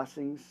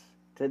blessings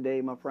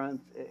today, my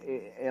friends?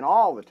 And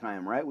all the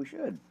time, right? We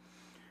should.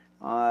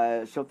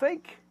 So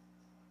thank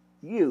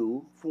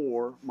you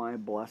for my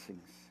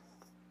blessings.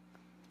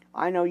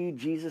 I know you,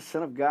 Jesus,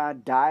 Son of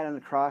God, died on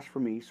the cross for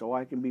me so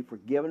I can be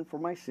forgiven for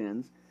my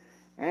sins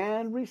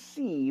and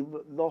receive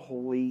the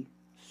Holy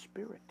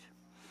Spirit.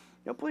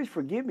 Now please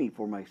forgive me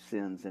for my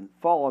sins and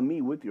follow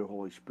me with your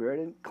Holy Spirit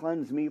and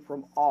cleanse me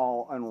from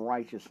all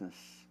unrighteousness.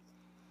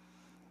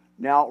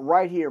 Now,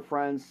 right here,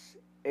 friends,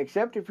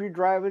 except if you're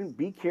driving,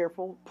 be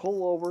careful,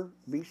 pull over,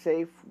 be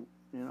safe.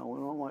 You know, we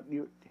don't want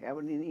you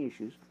having any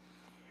issues.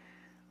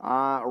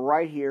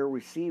 Right here,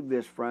 receive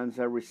this, friends.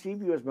 I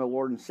receive you as my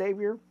Lord and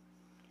Savior.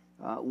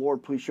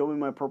 Lord, please show me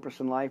my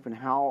purpose in life and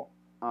how.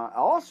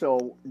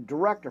 Also,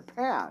 direct our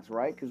paths,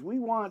 right? Because we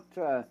want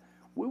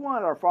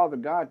our Father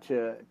God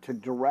to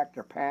direct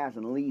our paths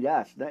and lead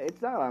us.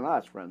 It's not on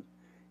us, friends.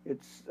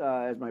 It's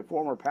as my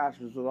former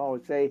pastors would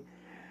always say,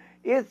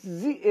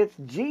 it's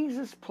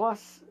Jesus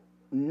plus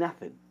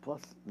nothing,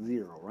 plus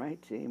zero, right?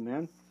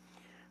 Amen.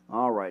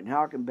 All right, and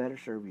how I can better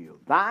serve you.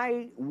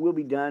 Thy will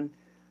be done,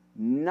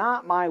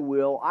 not my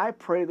will. I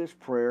pray this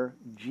prayer,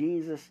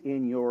 Jesus,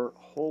 in your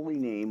holy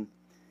name.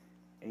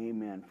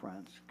 Amen,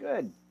 friends.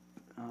 Good.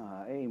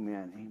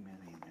 Amen, amen,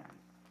 amen.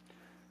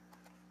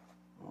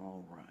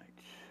 All right.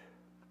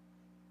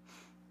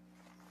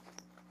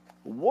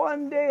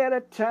 One day at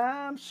a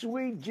time,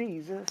 sweet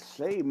Jesus.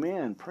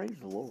 Amen. Praise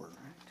the Lord.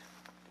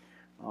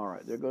 All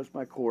right, there goes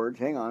my chords.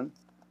 Hang on.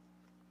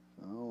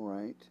 All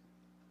right.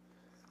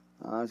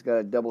 I just got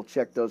to double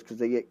check those because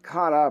they get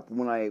caught up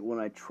when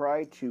I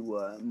try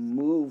to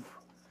move.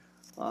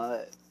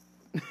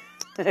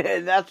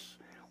 That's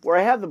where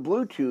I have the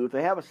Bluetooth.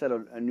 I have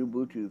a new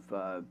Bluetooth,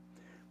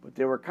 but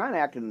they were kind of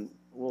acting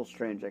a little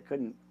strange.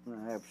 I'm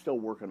still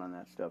working on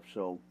that stuff,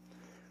 so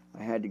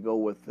I had to go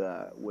with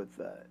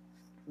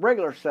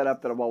regular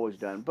setup that I've always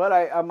done. But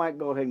I might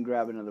go ahead and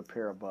grab another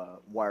pair of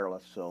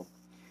wireless. So,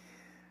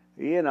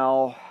 you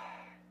know,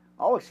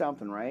 always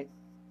something, right?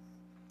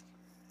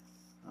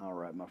 All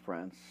right, my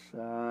friends.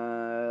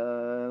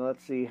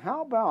 Let's see.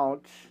 How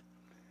about,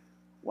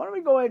 why don't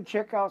we go ahead and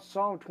check out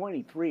Psalm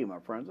 23, my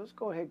friends? Let's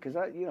go ahead, because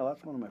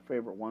that's one of my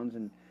favorite ones,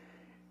 and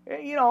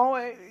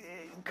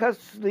because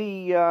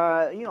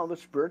the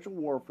spiritual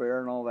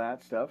warfare and all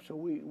that stuff. So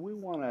we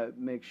want to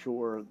make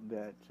sure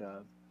that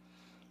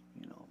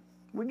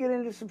we get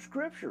into some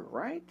scripture,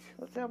 right?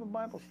 Let's have a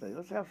Bible study.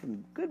 Let's have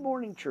some good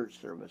morning church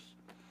service.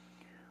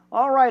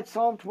 All right,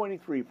 Psalm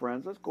 23,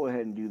 friends. Let's go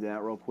ahead and do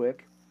that real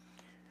quick.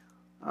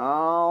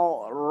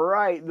 All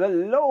right. The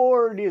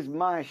Lord is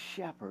my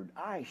shepherd.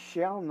 I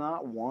shall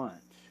not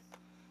want.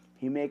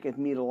 He maketh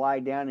me to lie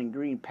down in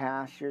green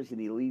pastures,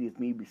 and he leadeth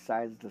me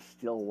beside the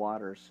still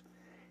waters.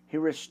 He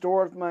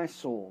restoreth my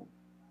soul.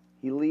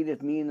 He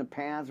leadeth me in the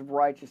paths of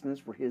righteousness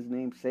for his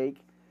name's sake.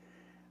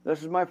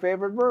 This is my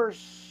favorite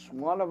verse,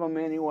 one of them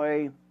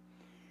anyway.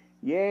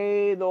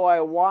 Yea, though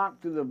I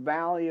walk through the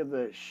valley of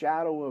the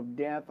shadow of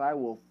death, I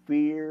will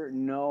fear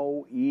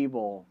no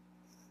evil.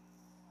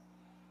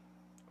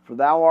 For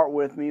thou art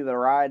with me, thy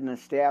rod and thy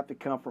staff to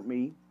comfort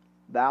me.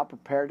 Thou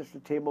preparest a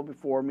table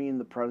before me in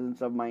the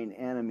presence of mine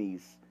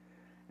enemies.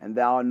 And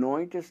thou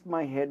anointest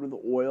my head with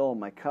oil, and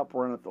my cup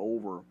runneth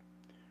over.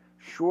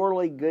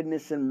 Surely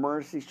goodness and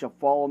mercy shall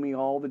follow me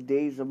all the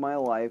days of my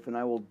life, and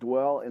I will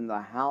dwell in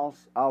the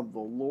house of the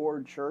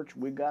Lord. Church,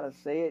 we got to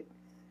say it.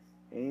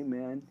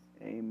 Amen,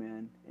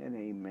 amen, and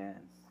amen.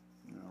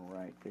 All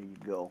right, there you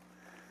go.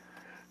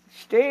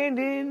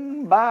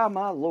 Standing by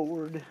my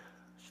Lord.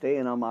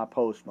 Staying on my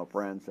post, my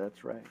friends.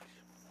 That's right.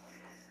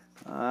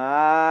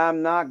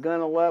 I'm not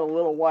going to let a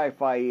little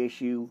Wi-Fi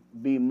issue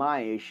be my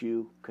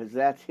issue, because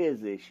that's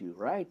his issue,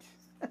 right?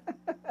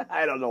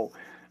 I don't know.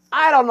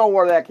 I don't know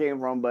where that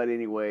came from, but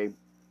anyway,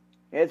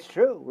 it's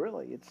true,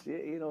 really. It's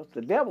it's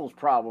the devil's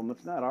problem.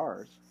 It's not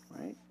ours,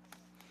 right?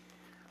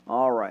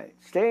 All right.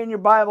 Stay in your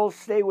Bibles.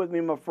 Stay with me,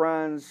 my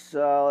friends.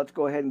 Let's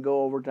go ahead and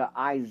go over to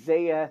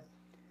Isaiah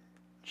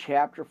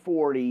chapter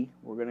 40.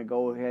 We're going to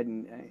go ahead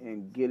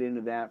and get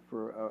into that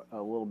for a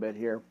little bit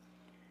here.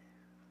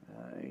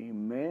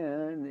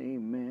 Amen.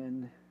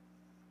 Amen.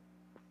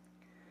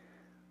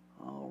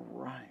 All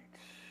right.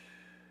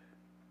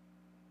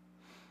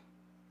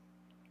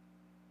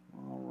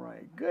 All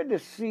right. good to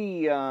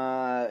see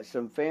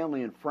some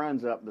family and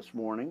friends up this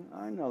morning.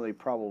 I know their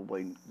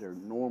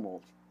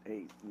normal,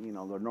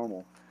 their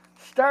normal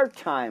start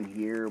time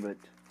here, but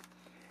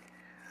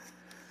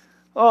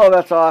oh,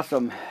 that's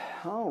awesome.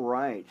 All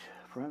right,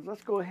 friends,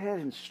 let's go ahead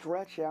and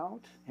stretch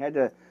out. Had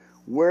to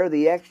wear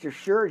the extra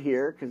shirt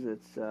here because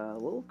it's a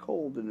little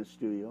cold in the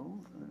studio,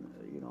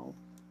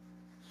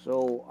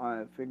 So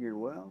I figured,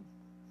 well,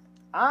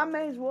 I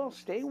may as well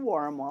stay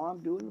warm while I'm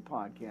doing the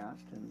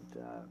podcast and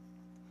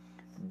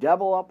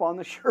double up on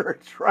the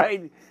shirts,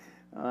 right?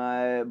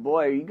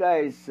 Boy, you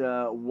guys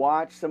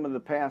watch some of the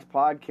past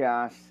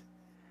podcasts.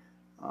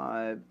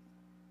 I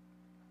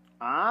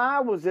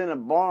was in a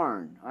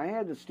barn. I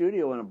had the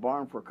studio in a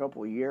barn for a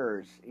couple of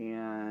years,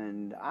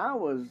 and I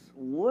was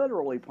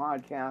literally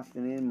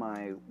podcasting in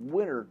my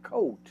winter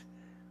coat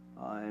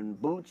and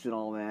boots and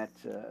all that.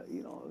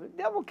 The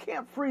devil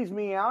can't freeze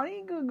me out. He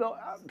ain't gonna go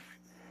out.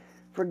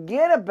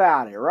 Forget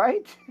about it,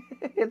 right?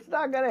 It's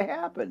not gonna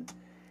happen.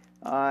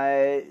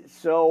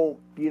 So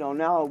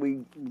now we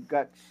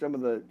got some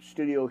of the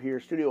studio here.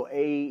 Studio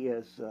A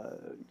is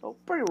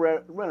pretty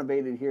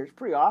renovated here. It's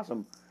pretty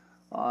awesome.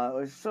 I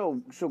was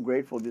so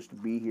grateful just to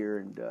be here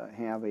and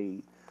have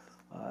a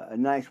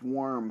nice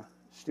warm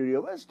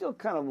studio, but it's still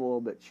kind of a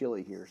little bit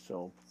chilly here.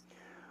 So,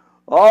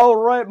 all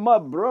right, my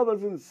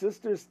brothers and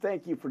sisters,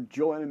 thank you for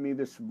joining me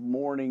this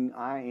morning.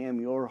 I am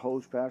your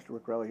host, Pastor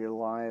Rick Riley, here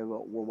live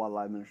at Worldwide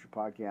Live Ministry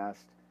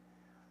Podcast,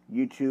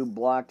 YouTube,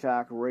 Blog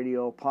Talk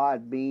Radio,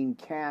 Podbean,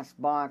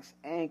 Castbox,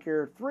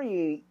 Anchor,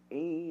 3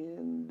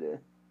 and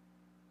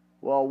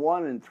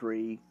 1 and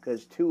 3,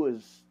 because 2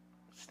 is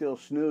still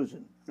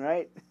snoozing,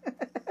 right?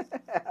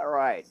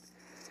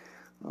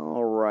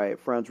 All right,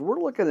 friends, we're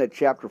looking at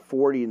chapter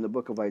 40 in the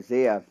book of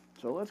Isaiah,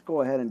 so let's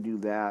go ahead and do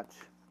that.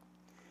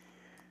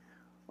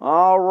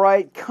 All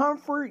right,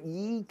 comfort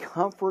ye,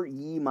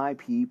 my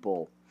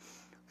people,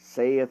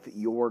 saith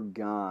your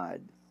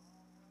God.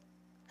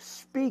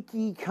 Speak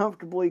ye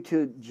comfortably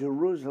to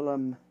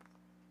Jerusalem,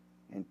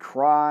 and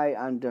cry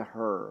unto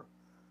her,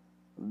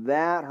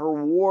 that her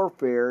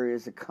warfare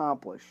is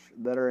accomplished,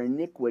 that her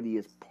iniquity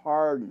is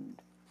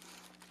pardoned.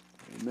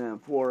 Amen.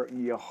 For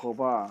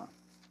Jehovah.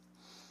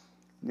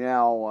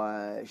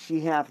 Now,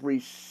 she hath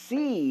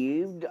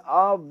received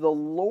of the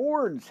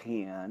Lord's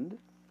hand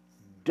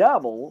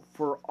double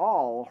for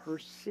all her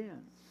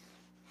sins.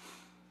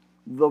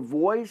 The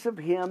voice of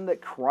him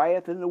that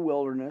crieth in the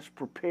wilderness,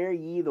 prepare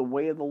ye the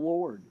way of the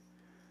Lord.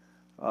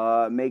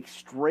 Make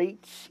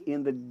straight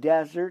in the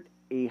desert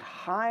a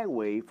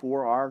highway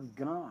for our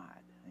God.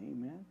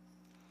 Amen.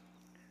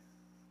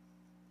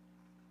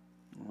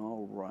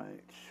 All right.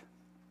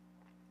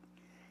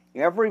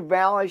 Every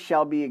valley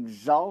shall be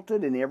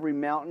exalted, and every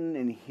mountain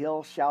and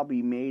hill shall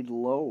be made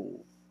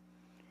low.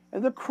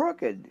 And the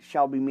crooked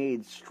shall be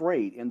made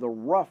straight, and the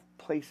rough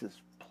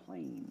places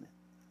plain.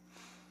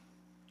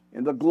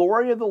 And the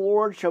glory of the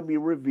Lord shall be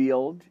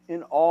revealed,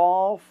 and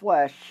all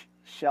flesh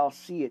shall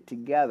see it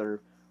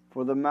together,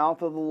 for the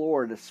mouth of the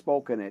Lord has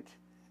spoken it.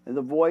 And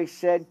the voice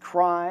said,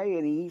 Cry,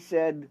 and he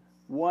said,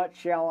 What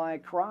shall I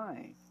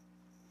cry?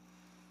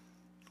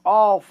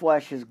 All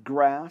flesh is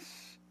grass,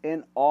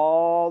 and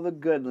all the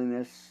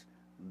goodliness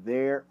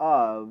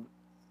thereof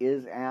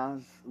is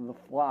as the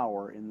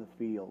flower in the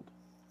field.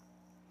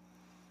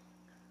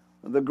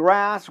 The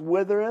grass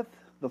withereth,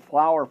 the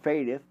flower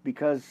fadeth,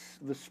 because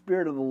the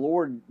Spirit of the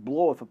Lord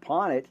bloweth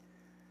upon it.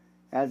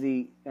 As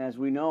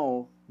we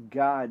know,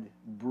 God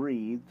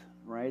breathed,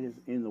 right? Is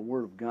in the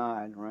Word of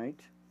God, right?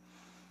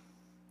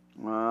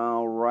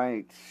 All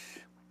right.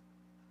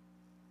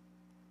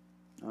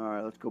 All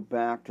right, let's go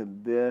back to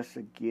this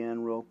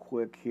again real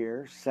quick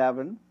here.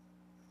 7.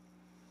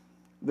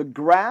 The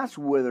grass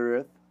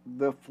withereth,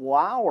 the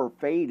flower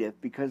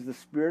fadeth, because the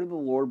Spirit of the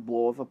Lord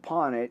bloweth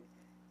upon it.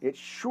 It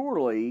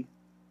surely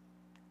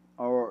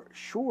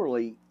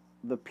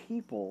the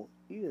people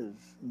is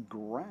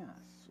grass.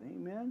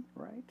 Amen,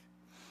 right?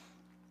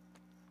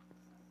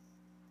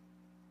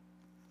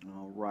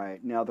 All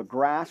right. Now the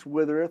grass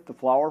withereth, the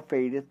flower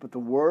fadeth, but the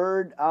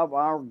word of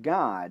our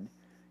God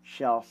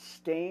shall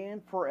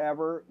stand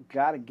forever.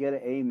 Got to get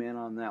an amen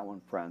on that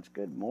one, friends.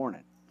 Good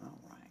morning. All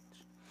right.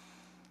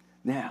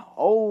 Now,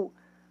 O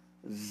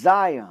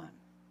Zion,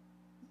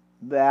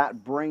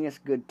 that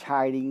bringest good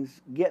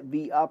tidings, get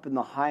thee up in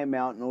the high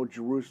mountain, O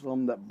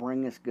Jerusalem, that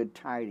bringest good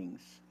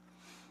tidings.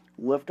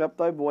 Lift up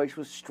thy voice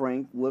with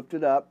strength, lift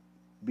it up,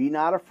 be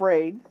not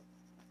afraid.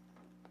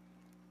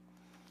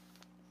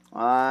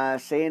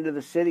 Say unto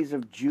the cities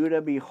of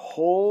Judah,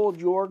 Behold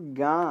your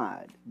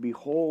God.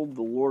 Behold,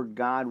 the Lord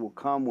God will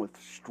come with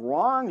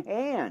strong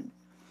hand,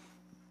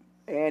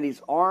 and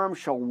his arm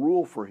shall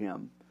rule for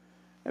him.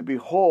 And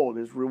behold,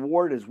 his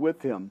reward is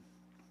with him,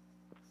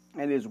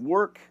 and his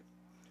work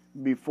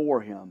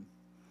before him.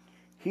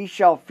 He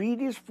shall feed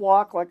his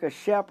flock like a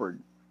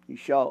shepherd. He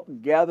shall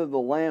gather the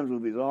lambs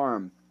with his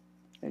arm,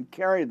 and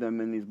carry them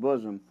in his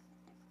bosom,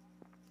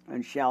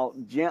 and shall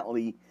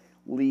gently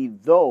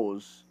lead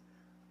those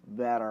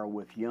that are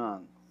with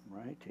young.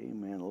 Right?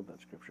 Amen. I love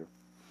that scripture.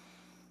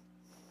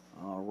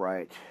 All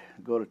right.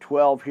 Go to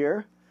 12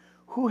 here.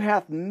 who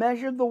hath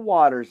measured the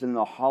waters in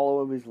the hollow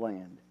of his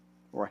land,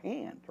 or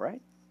hand,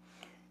 right?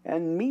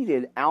 And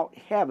meted out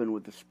heaven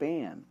with a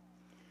span,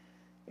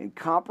 and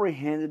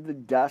comprehended the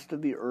dust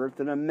of the earth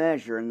in a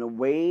measure, and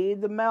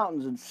weighed the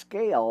mountains in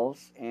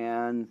scales,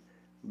 and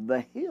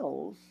the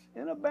hills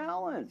in a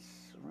balance,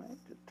 right?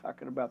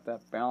 Talking about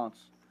that balance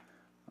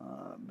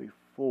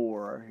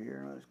before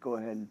here. Let's go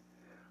ahead and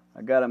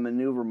I got to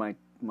maneuver my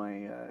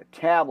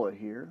tablet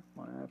here,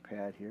 my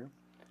iPad here.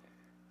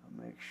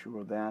 I'll make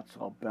sure that's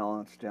all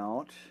balanced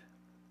out.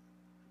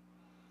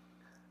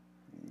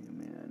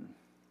 Amen.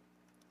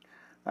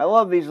 I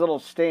love these little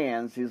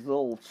stands, these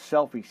little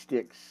selfie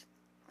sticks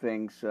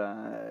things.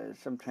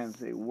 Sometimes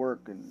they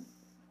work, and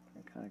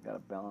I kind of got to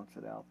balance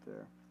it out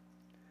there.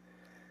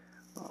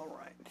 All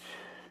right.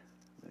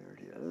 There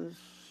it is.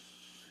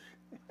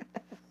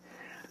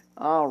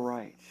 All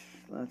right.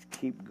 Let's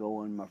keep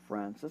going, my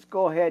friends. Let's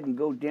go ahead and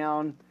go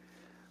down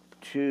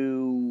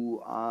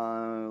to,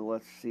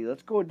 let's see.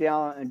 Let's go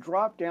down and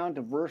drop down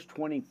to verse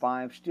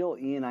 25, still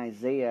in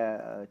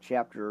Isaiah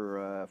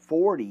chapter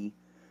 40.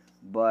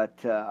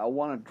 But I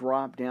want to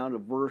drop down to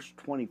verse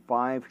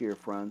 25 here,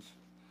 friends.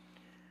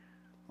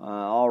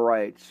 All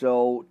right.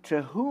 So,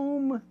 to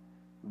whom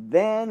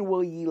then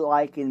will ye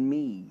liken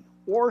me?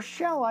 Or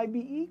shall I be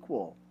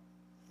equal?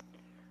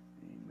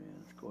 Amen.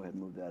 Let's go ahead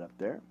and move that up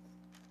there.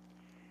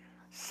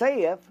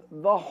 Saith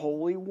the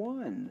Holy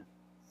One,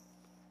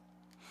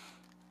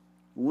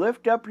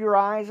 lift up your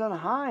eyes on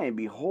high, and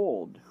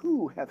behold,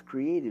 who hath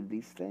created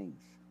these things,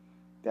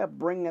 that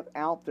bringeth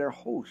out their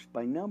host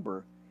by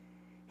number?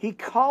 He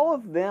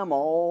calleth them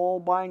all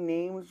by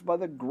names by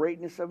the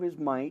greatness of his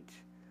might,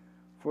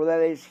 for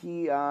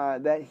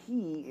that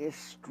he is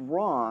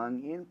strong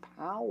in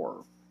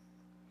power.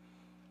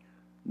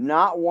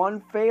 Not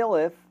one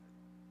faileth.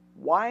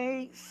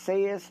 Why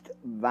sayest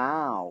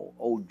thou,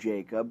 O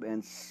Jacob,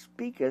 and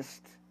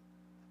speakest,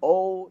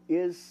 O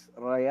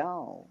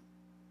Israel?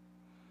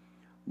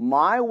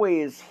 My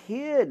way is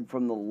hid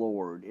from the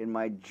Lord, and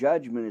my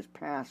judgment is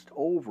passed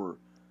over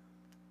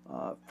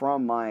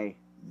from my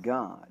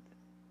God.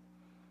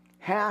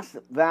 Hast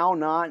thou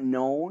not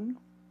known?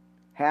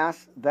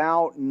 Hast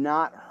thou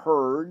not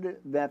heard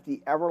that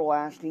the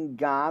everlasting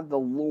God, the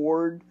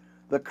Lord,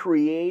 the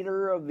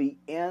Creator of the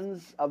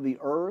ends of the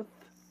earth,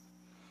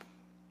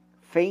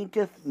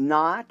 fainteth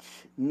not,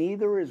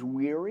 neither is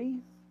weary?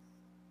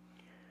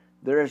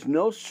 There is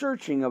no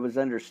searching of his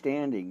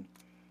understanding.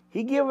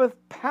 He giveth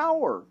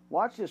power.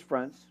 Watch this,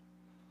 friends.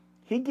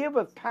 He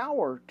giveth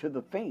power to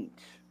the faint.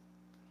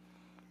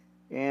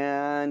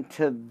 And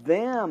to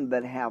them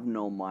that have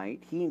no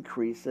might, he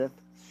increaseth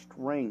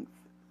strength.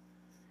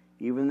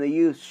 Even the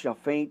youth shall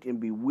faint and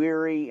be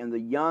weary, and the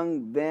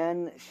young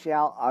then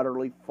shall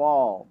utterly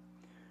fall.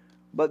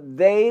 But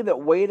they that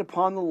wait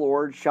upon the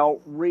Lord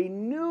shall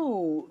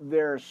renew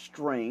their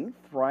strength,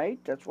 right?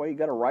 That's why you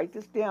got to write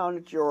this down.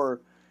 It's your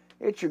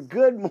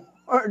good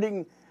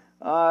morning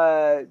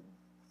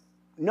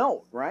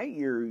note, right?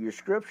 Your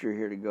scripture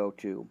here to go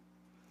to.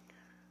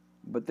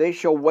 But they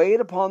shall wait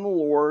upon the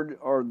Lord,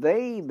 or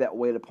they that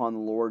wait upon the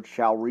Lord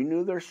shall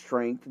renew their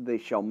strength. They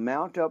shall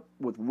mount up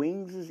with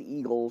wings as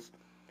eagles.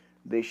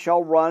 They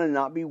shall run and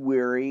not be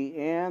weary,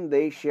 and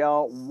they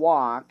shall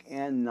walk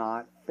and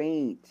not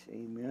faint.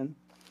 Amen.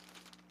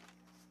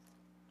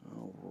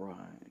 All right.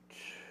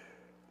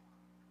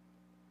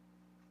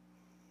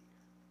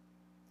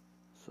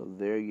 So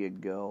there you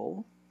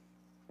go.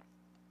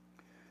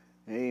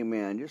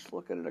 Amen. Just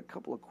looking at a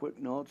couple of quick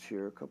notes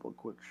here, a couple of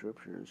quick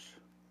scriptures.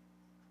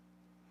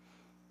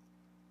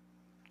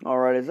 All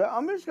right,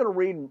 I'm just going to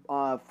read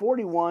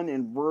 41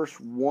 and verse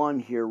 1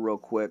 here real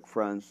quick,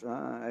 friends,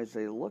 as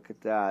I look at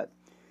that.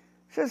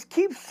 It says,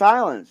 keep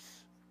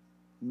silence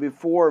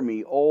before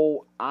me,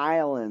 O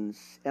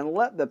islands, and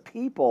let the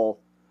people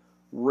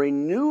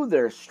renew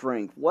their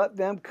strength. Let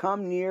them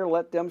come near,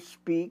 let them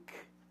speak.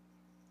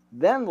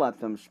 Then let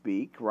them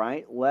speak,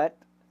 right? Let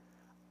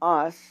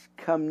us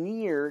come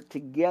near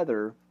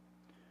together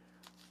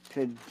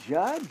to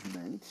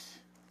judgment.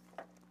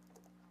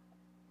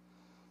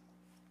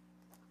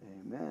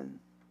 Amen.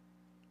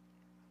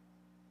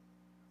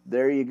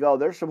 There you go.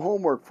 There's some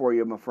homework for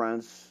you, my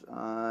friends.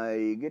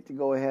 You get to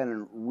go ahead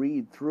and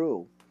read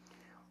through.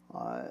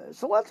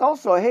 So let's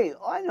also,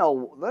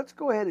 let's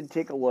go ahead and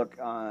take a look.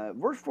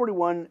 Verse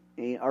 41,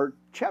 or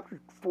chapter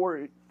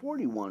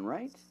 41,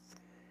 right?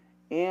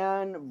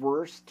 And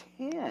verse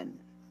 10.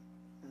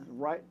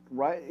 Right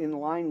in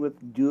line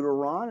with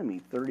Deuteronomy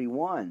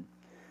 31.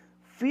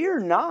 Fear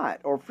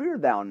not, or fear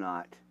thou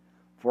not,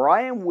 for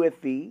I am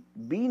with thee.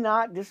 Be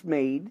not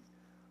dismayed,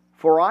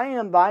 for I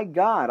am thy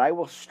God. I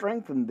will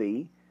strengthen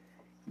thee.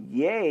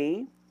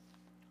 Yea,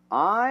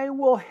 I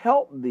will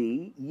help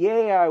thee.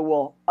 Yea, I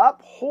will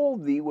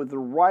uphold thee with the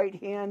right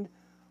hand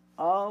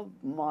of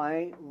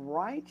my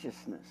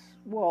righteousness.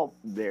 Well,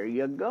 there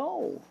you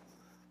go.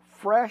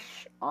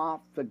 Fresh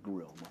off the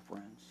grill, my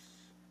friends.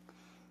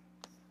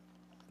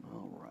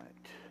 All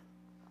right.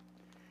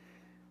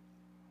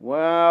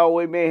 Well,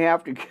 we may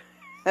have to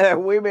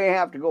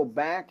go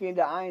back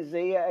into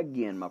Isaiah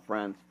again, my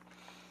friends.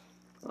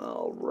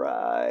 All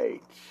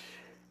right.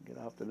 Get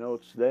off the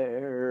notes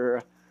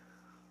there.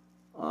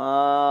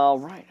 All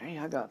right. Hey,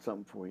 I got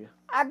something for you.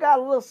 I got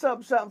a little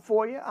something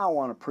for you. I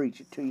want to preach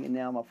it to you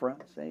now, my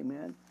friends.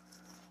 Amen.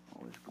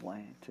 Always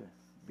glad to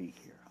be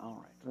here.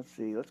 All right. Let's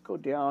see. Let's go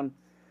down.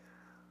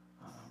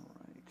 All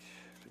right.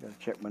 I got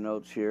to check my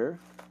notes here.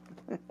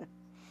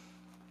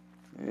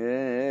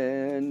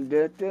 And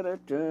good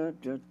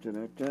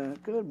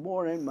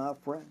morning, my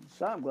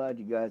friends. I'm glad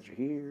you guys are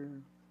here.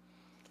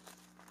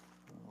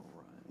 All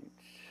right.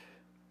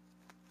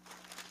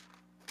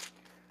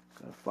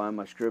 Gotta find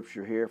my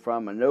scripture here,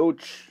 find my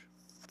notes.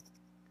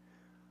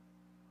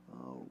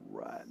 All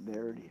right,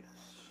 there it is.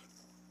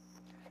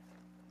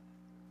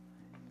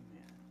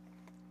 Amen.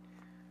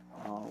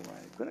 All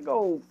right, I'm gonna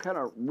go kind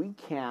of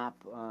recap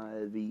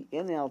the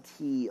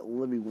NLT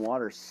Living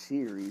Water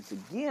series.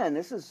 Again,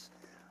 this is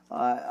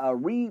a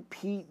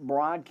repeat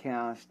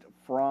broadcast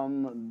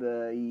from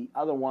the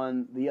other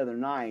one the other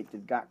night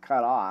that got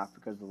cut off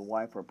because of the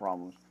Wi-Fi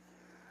problems.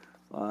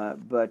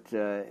 But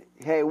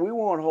hey, we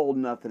won't hold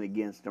nothing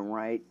against them,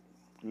 right?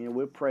 You know,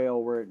 we'll pray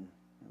over it and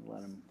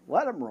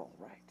let them roll,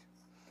 right?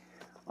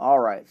 All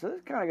right, so this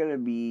is kind of going to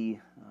be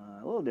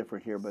a little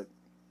different here, but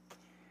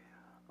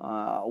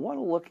I want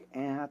to look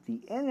at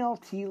the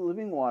NLT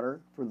Living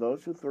Water for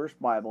those who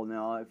thirst Bible.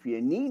 Now, if you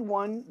need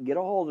one, get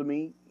a hold of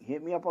me.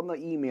 Hit me up on the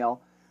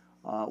email,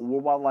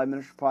 Worldwide Live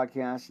Ministry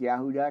Podcast,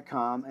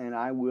 yahoo.com, and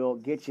I will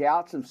get you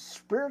out some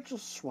spiritual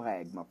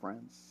swag, my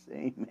friends.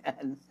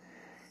 Amen.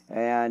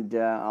 And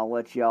I'll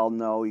let y'all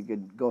know. You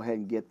could go ahead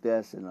and get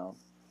this, and I'll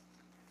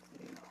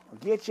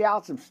get you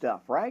out some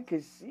stuff, right?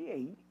 Because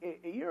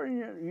you're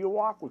in your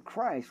walk with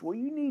Christ. Well,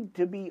 you need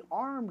to be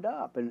armed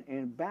up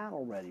and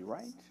battle ready,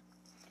 right?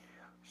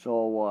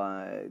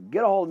 So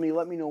get a hold of me.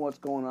 Let me know what's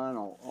going on.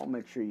 I'll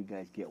make sure you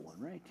guys get one,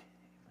 right?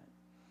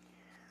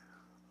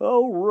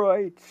 All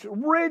right.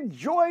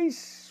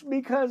 Rejoice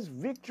because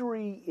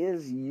victory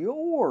is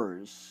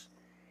yours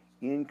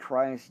in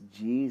Christ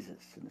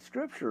Jesus. And the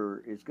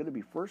scripture is going to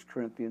be 1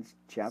 Corinthians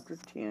chapter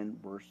 10,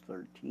 verse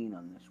 13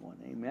 on this one.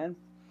 Amen.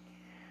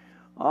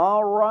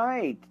 All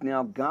right.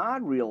 Now,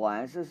 God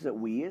realizes that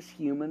we as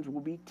humans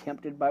will be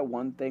tempted by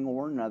one thing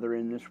or another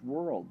in this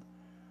world.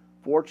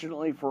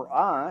 Fortunately for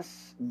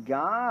us,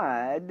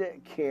 God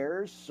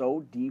cares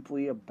so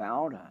deeply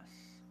about us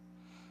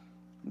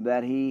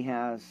that He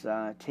has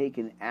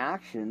taken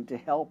action to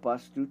help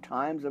us through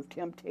times of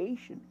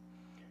temptation.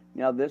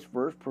 Now, this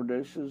verse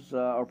produces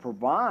or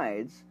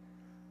provides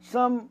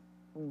some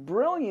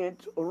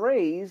brilliant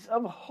rays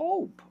of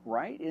hope,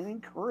 right, and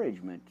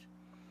encouragement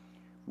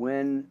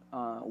when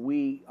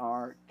we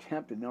are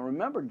tempted. Now,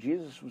 remember,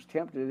 Jesus was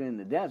tempted in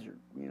the desert.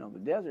 You know,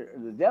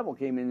 the devil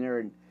came in there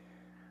and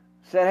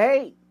said,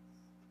 "Hey,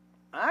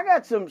 I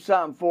got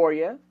something for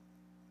you.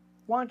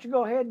 Why don't you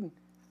go ahead and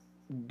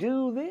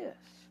do this?"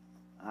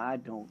 I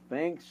don't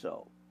think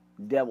so,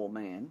 devil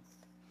man.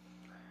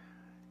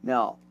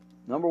 Now,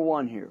 number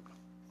one here.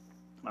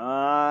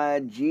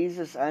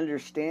 Jesus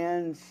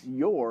understands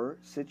your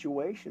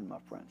situation, my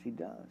friends. He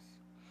does.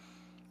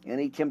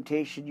 Any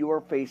temptation you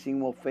are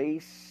facing will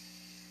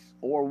face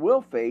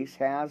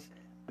has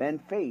been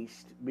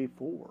faced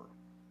before.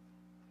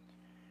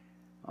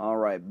 All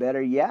right,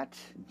 better yet,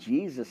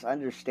 Jesus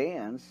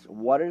understands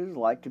what it is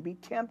like to be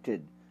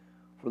tempted.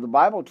 For the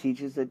Bible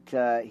teaches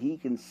that He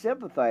can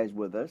sympathize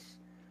with us,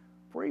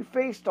 for He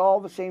faced all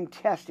the same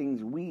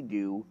testings we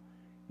do,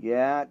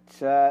 yet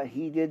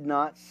He did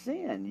not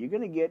sin. You're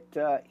going to get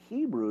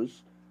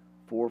Hebrews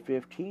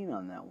 4:15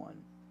 on that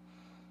one.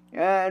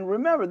 And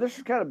remember, this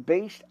is kind of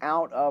based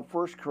out of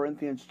 1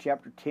 Corinthians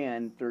chapter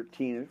 10,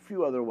 13. There's a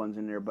few other ones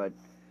in there, but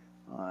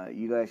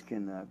you guys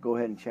can go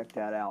ahead and check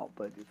that out.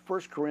 But it's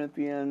 1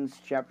 Corinthians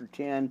chapter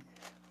 10,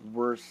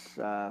 verse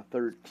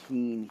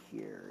 13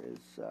 here is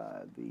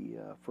the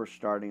first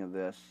starting of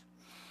this.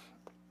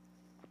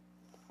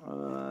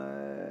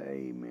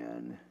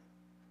 Amen.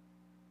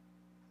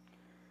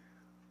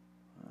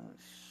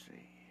 Let's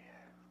see.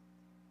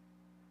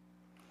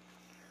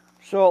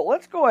 So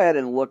let's go ahead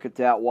and look at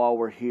that while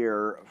we're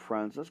here,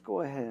 friends. Let's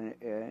go ahead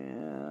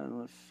and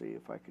let's see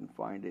if I can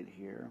find it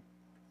here.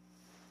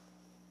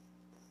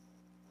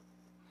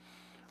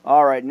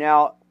 All right,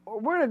 now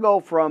we're going to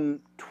go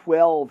from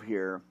 12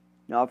 here.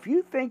 Now, if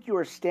you think you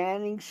are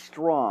standing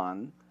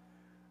strong,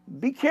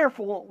 be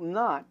careful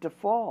not to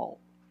fall.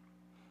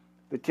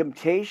 The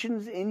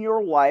temptations in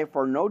your life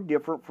are no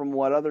different from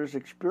what others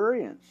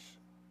experience.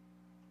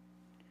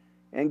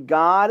 And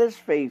God is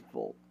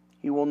faithful.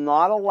 He will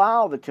not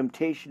allow the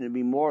temptation to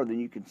be more than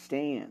you can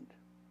stand.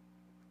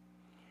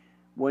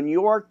 When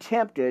you are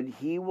tempted,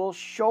 He will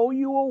show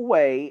you a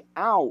way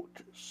out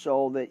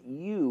so that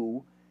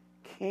you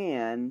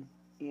can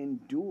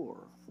endure.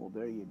 Well,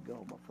 there you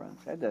go, my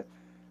friends. I had to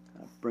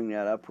bring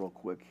that up real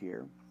quick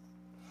here.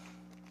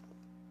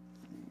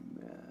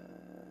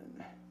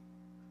 Amen.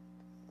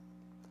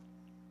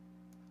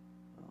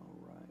 All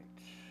right.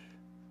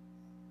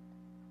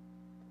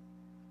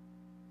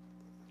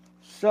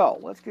 So,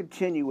 let's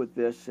continue with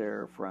this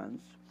there,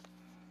 friends.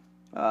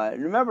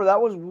 Remember,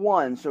 that was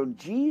one. So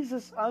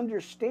Jesus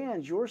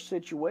understands your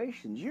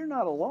situations. You're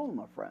not alone,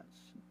 my friends.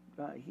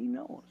 He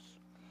knows.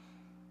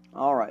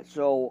 All right,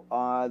 so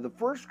the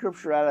first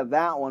scripture out of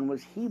that one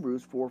was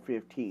Hebrews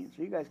 4:15.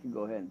 So you guys can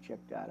go ahead and check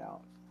that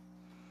out.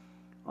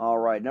 All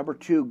right, number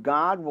 2,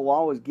 God will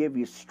always give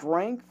you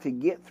strength to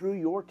get through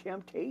your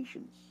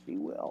temptations. He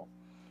will.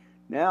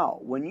 Now,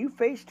 when you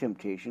face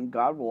temptation,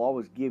 God will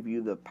always give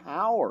you the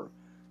power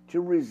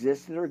to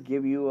resist it or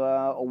give you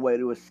a way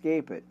to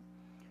escape it.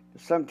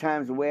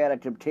 Sometimes the way out of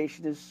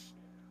temptation is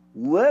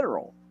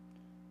literal.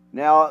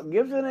 Now, it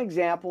gives an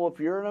example. If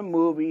you're in a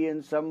movie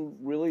and some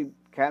really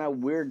kind of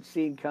weird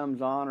scene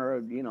comes on, or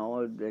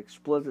an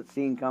explicit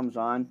scene comes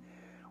on,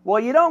 well,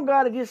 you don't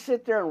got to just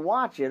sit there and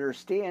watch it or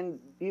stand,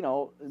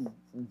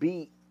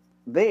 be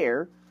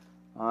there.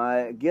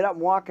 Get up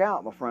and walk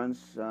out, my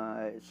friends.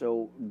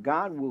 So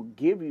God will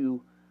give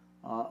you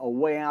a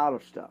way out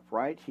of stuff,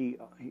 right? You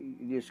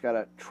just got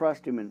to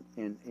trust Him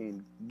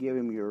and give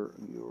Him your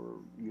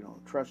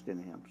trust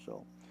in Him.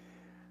 So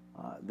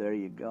there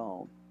you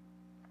go.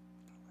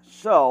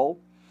 So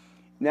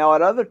now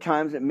at other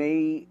times it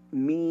may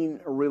mean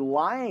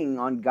relying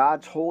on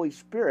God's Holy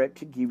Spirit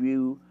to give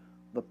you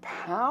the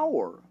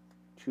power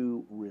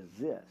to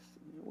resist.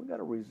 We got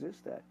to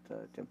resist that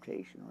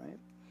temptation, right?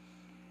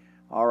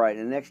 All right,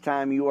 and the next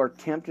time you are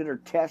tempted or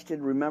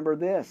tested, remember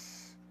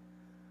this.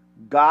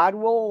 God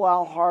will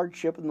allow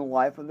hardship in the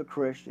life of the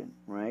Christian,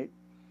 right?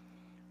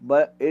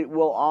 But it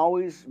will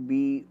always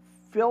be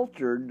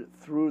filtered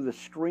through the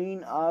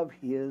screen of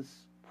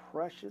His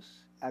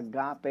precious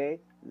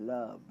agape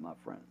love, my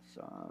friends.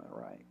 All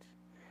right.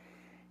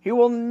 He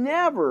will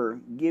never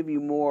give you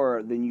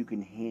more than you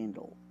can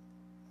handle.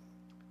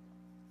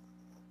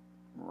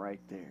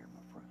 Right there,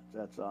 my friends.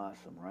 That's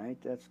awesome, right?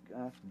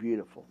 That's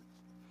beautiful.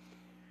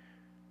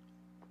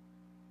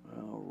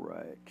 All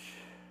right.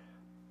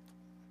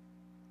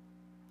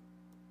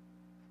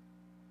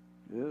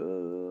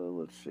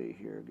 Let's see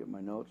here. Get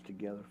my notes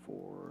together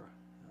for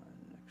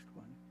the next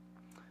one.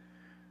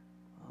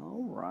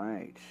 All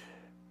right.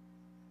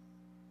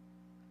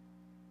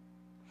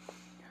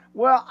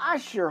 Well, I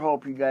sure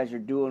hope you guys are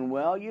doing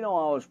well. I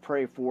always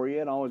pray for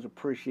you and I always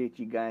appreciate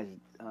you guys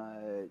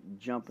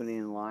jumping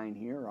in line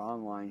here, or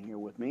online here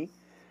with me.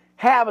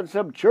 Having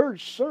some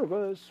church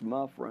service,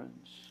 my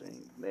friends.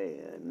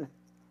 Amen.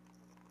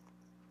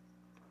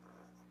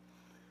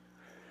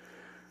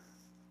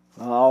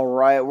 All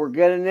right, we're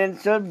getting in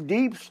some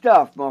deep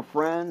stuff, my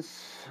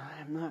friends.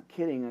 I'm not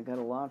kidding. I got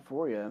a lot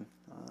for you.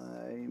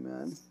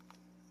 Amen.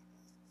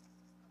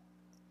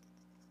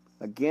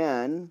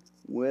 Again,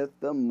 with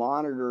the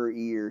monitor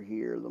ear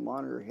here, the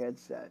monitor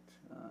headset.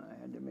 I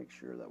had to make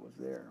sure that was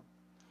there.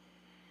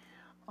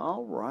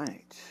 All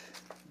right.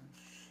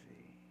 Let's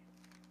see.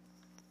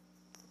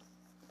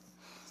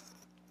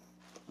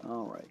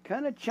 All right.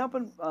 Kind of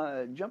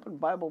jumping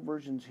Bible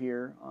versions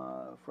here,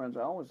 friends.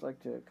 I always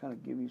like to kind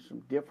of give you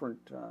some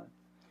different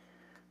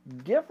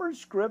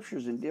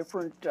scriptures and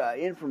different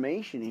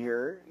information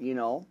here,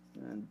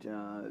 and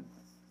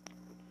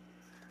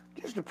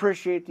just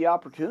appreciate the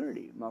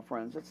opportunity, my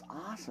friends. It's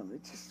awesome.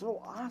 It's just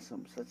so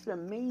awesome. Such an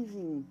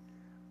amazing,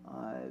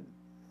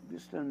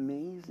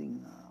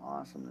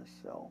 awesomeness.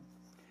 So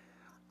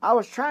I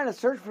was trying to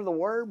search for the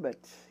word, but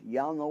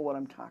y'all know what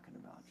I'm talking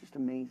about. Just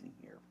amazing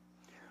here.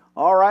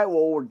 All right,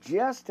 well, we're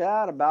just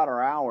at about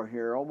our hour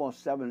here,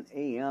 almost 7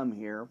 a.m.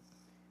 here.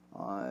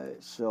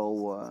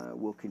 So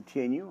we'll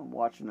continue. I'm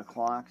watching the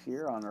clocks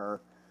here on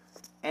our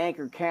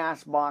Anchor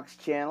Castbox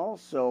channel,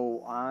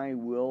 so I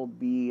will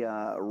be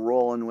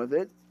rolling with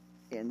it.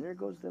 And there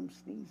goes them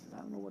sneezes. I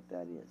don't know what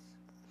that is.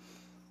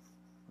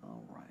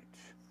 All right.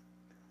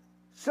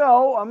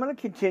 So I'm going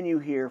to continue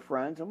here,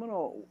 friends. I'm going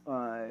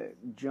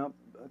to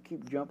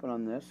keep jumping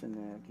on this and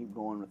keep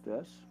going with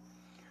this.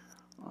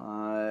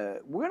 We're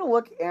going to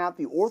look at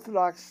the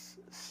Orthodox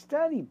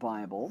Study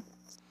Bible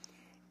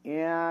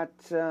at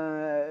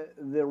the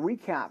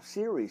recap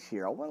series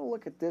here. I want to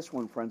look at this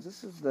one, friends.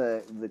 This is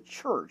the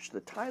church.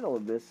 The title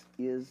of this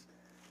is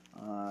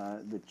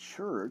the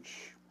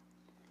church.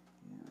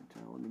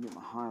 And, let me get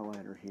my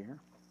highlighter here.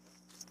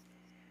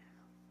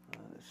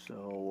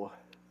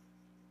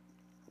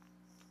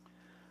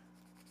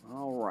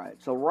 All right.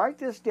 So write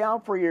this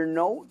down for your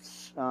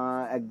notes.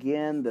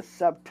 Again, the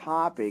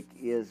subtopic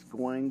is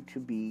going to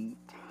be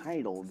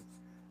titled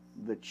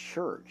the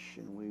church,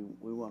 and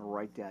we want to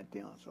write that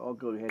down. So I'll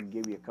go ahead and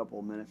give you a couple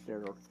of minutes there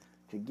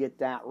to get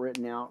that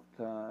written out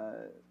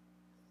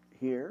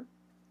here.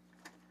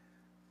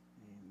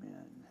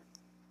 Amen.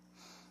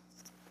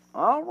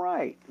 All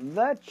right,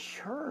 the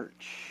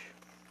church.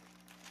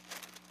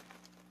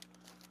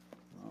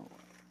 All right.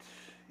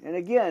 And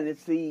again,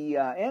 it's the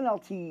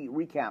NLT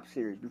recap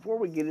series. Before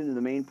we get into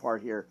the main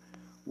part here,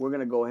 we're going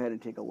to go ahead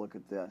and take a look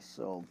at this.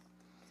 So,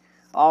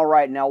 all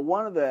right, now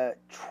one of the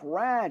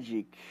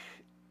tragic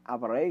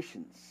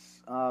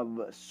aberrations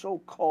of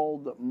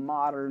so-called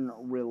modern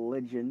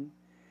religion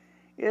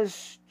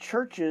is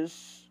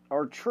churches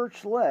or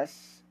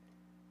churchless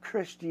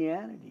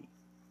Christianity.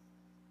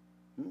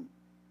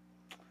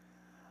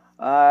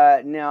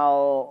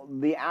 Now,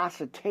 the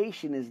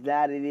assertion is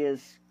that it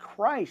is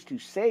Christ who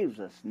saves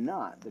us,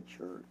 not the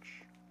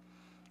church.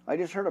 I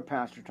just heard a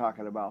pastor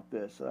talking about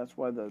this, so that's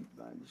why I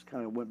just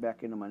kind of went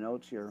back into my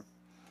notes here.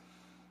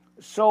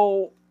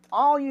 So,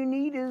 all you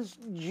need is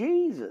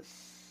Jesus.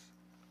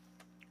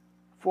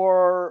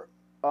 For,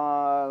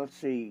 let's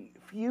see,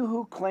 few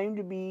who claim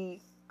to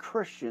be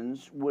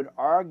Christians would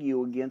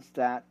argue against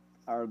that,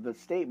 or the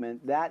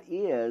statement, that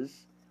it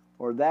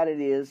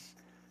is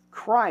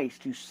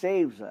Christ who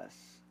saves us.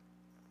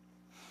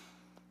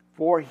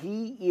 For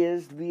he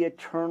is the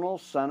eternal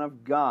Son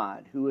of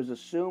God who has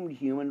assumed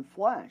human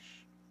flesh.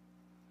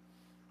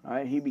 All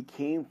right, he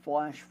became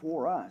flesh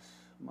for us,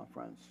 my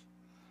friends,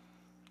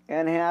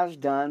 and has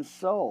done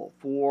so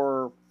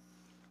for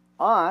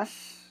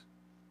us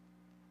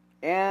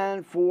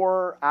and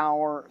for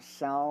our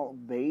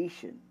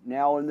salvation.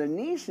 Now, in the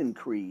Nicene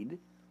Creed,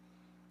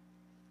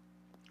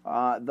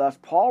 thus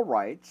Paul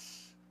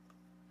writes,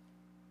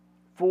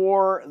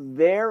 for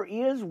there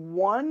is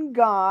one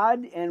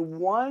God and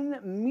one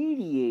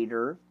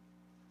mediator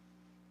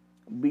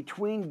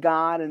between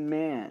God and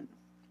man,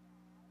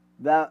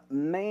 the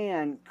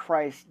man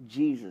Christ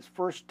Jesus.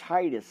 1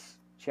 Titus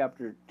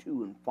chapter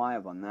 2 and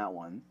 5 on that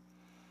one.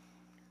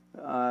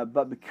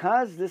 But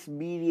because this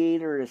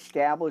mediator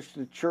established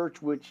the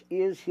church, which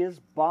is his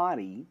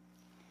body,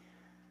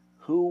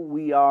 who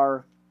we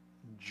are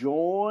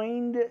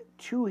joined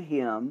to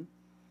him,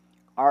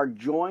 are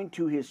joined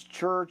to his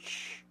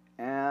church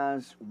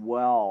as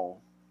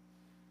well.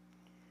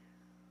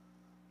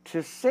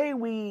 To say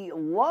we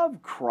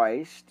love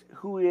Christ,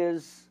 who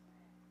is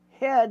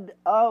head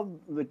of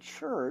the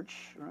church,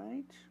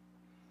 right?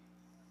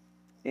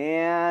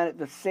 And at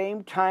the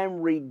same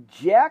time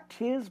reject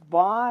his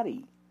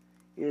body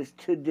is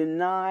to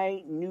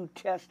deny New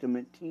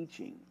Testament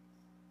teaching.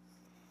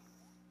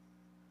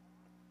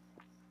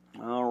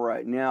 All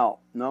right, now,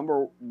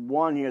 number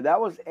 1 here.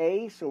 That was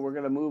A, so we're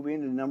going to move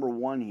into number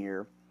 1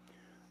 here.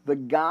 The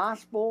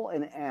Gospel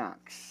in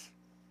Acts.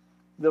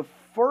 The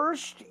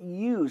first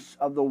use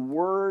of the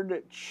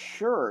word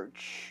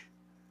church,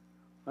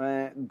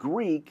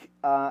 Greek,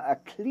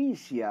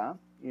 ecclesia,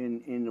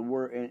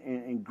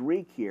 in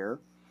Greek here.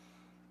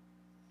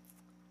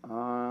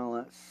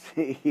 Let's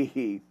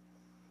see.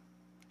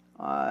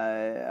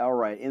 All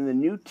right. In the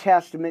New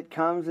Testament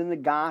comes in the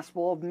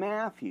Gospel of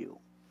Matthew,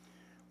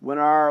 when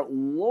our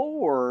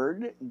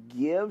Lord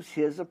gives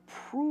his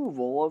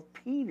approval of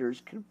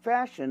Peter's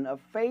confession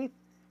of faith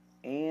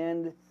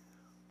and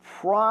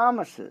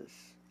promises.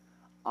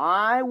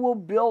 I will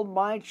build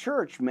my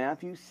church,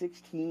 Matthew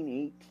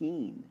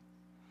 16:18.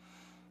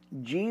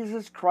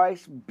 Jesus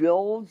Christ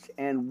builds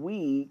and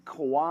we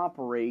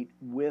cooperate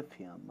with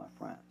him, my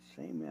friends.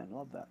 Amen.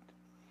 Love that.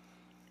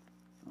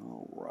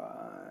 All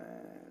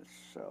right.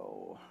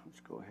 So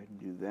let's go ahead and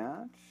do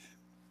that.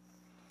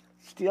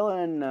 Still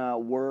in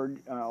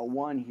word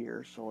 1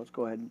 here, so let's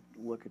go ahead and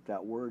look at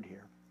that word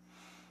here.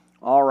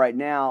 All right.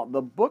 Now,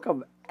 the book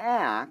of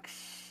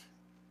Acts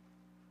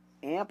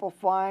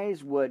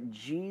amplifies what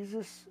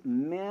Jesus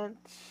meant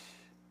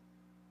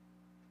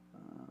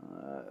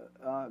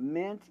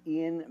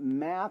in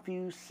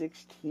Matthew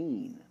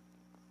 16.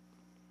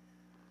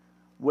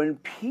 When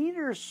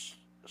Peter's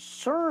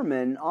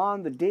sermon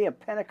on the day of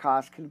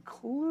Pentecost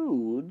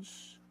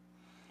concludes,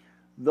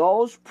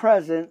 those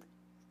present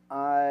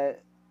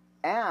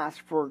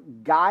ask for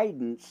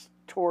guidance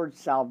towards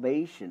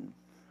salvation.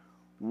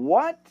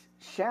 What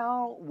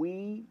shall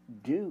we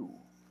do?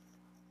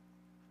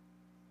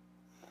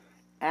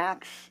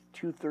 Acts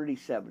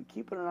 2:37.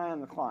 Keeping an eye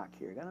on the clock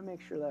here. Got to make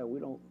sure that we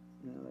don't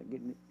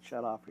get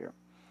shut off here.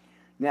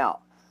 Now,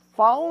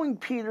 following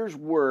Peter's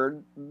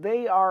word,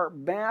 they are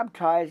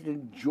baptized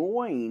and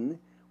join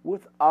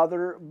with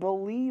other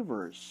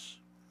believers.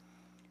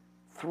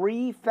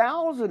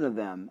 3,000 of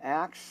them.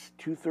 Acts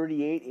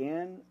 2:38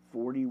 and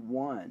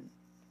 41.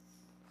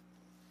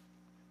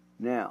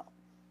 Now,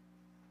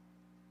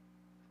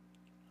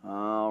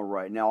 all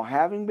right. Now,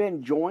 having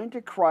been joined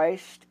to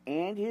Christ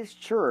and his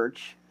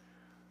church,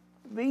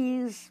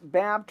 these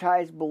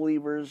baptized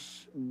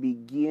believers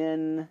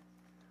begin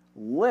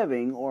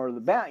living, or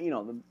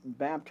the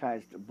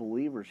baptized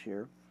believers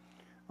here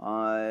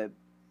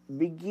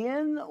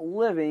begin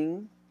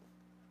living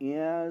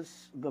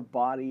as the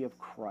body of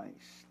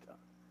Christ.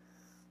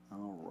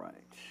 All right.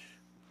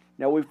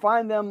 Now we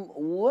find them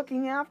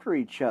looking after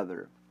each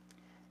other,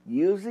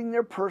 using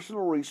their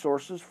personal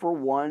resources for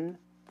one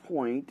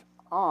point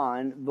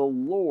on the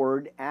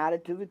Lord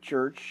added to the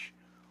church,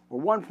 or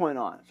 1 point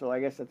on. So I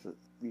guess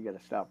you got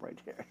to stop right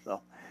there.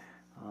 So,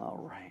 all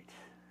right.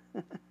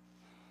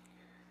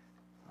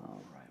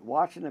 All right.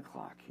 Watching the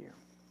clock here.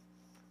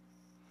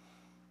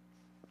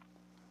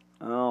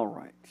 All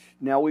right.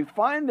 Now we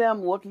find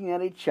them looking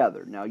at each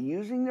other, now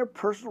using their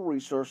personal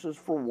resources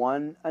for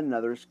one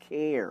another's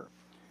care,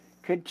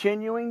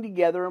 continuing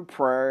together in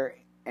prayer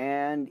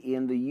and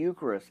in the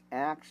Eucharist,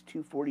 Acts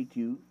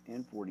 2:42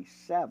 and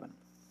 47.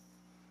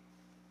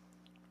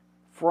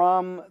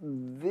 From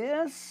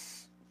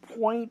this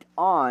point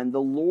on,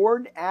 the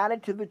Lord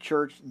added to the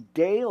church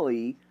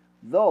daily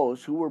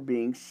those who were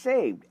being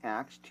saved,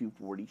 Acts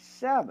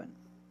 2:47.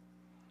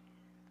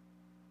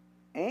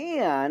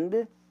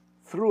 And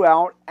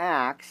throughout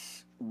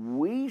Acts,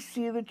 we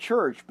see the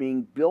church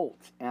being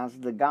built as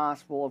the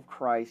gospel of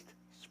Christ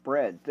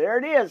spreads. There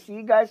it is. See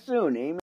you guys soon. Amen.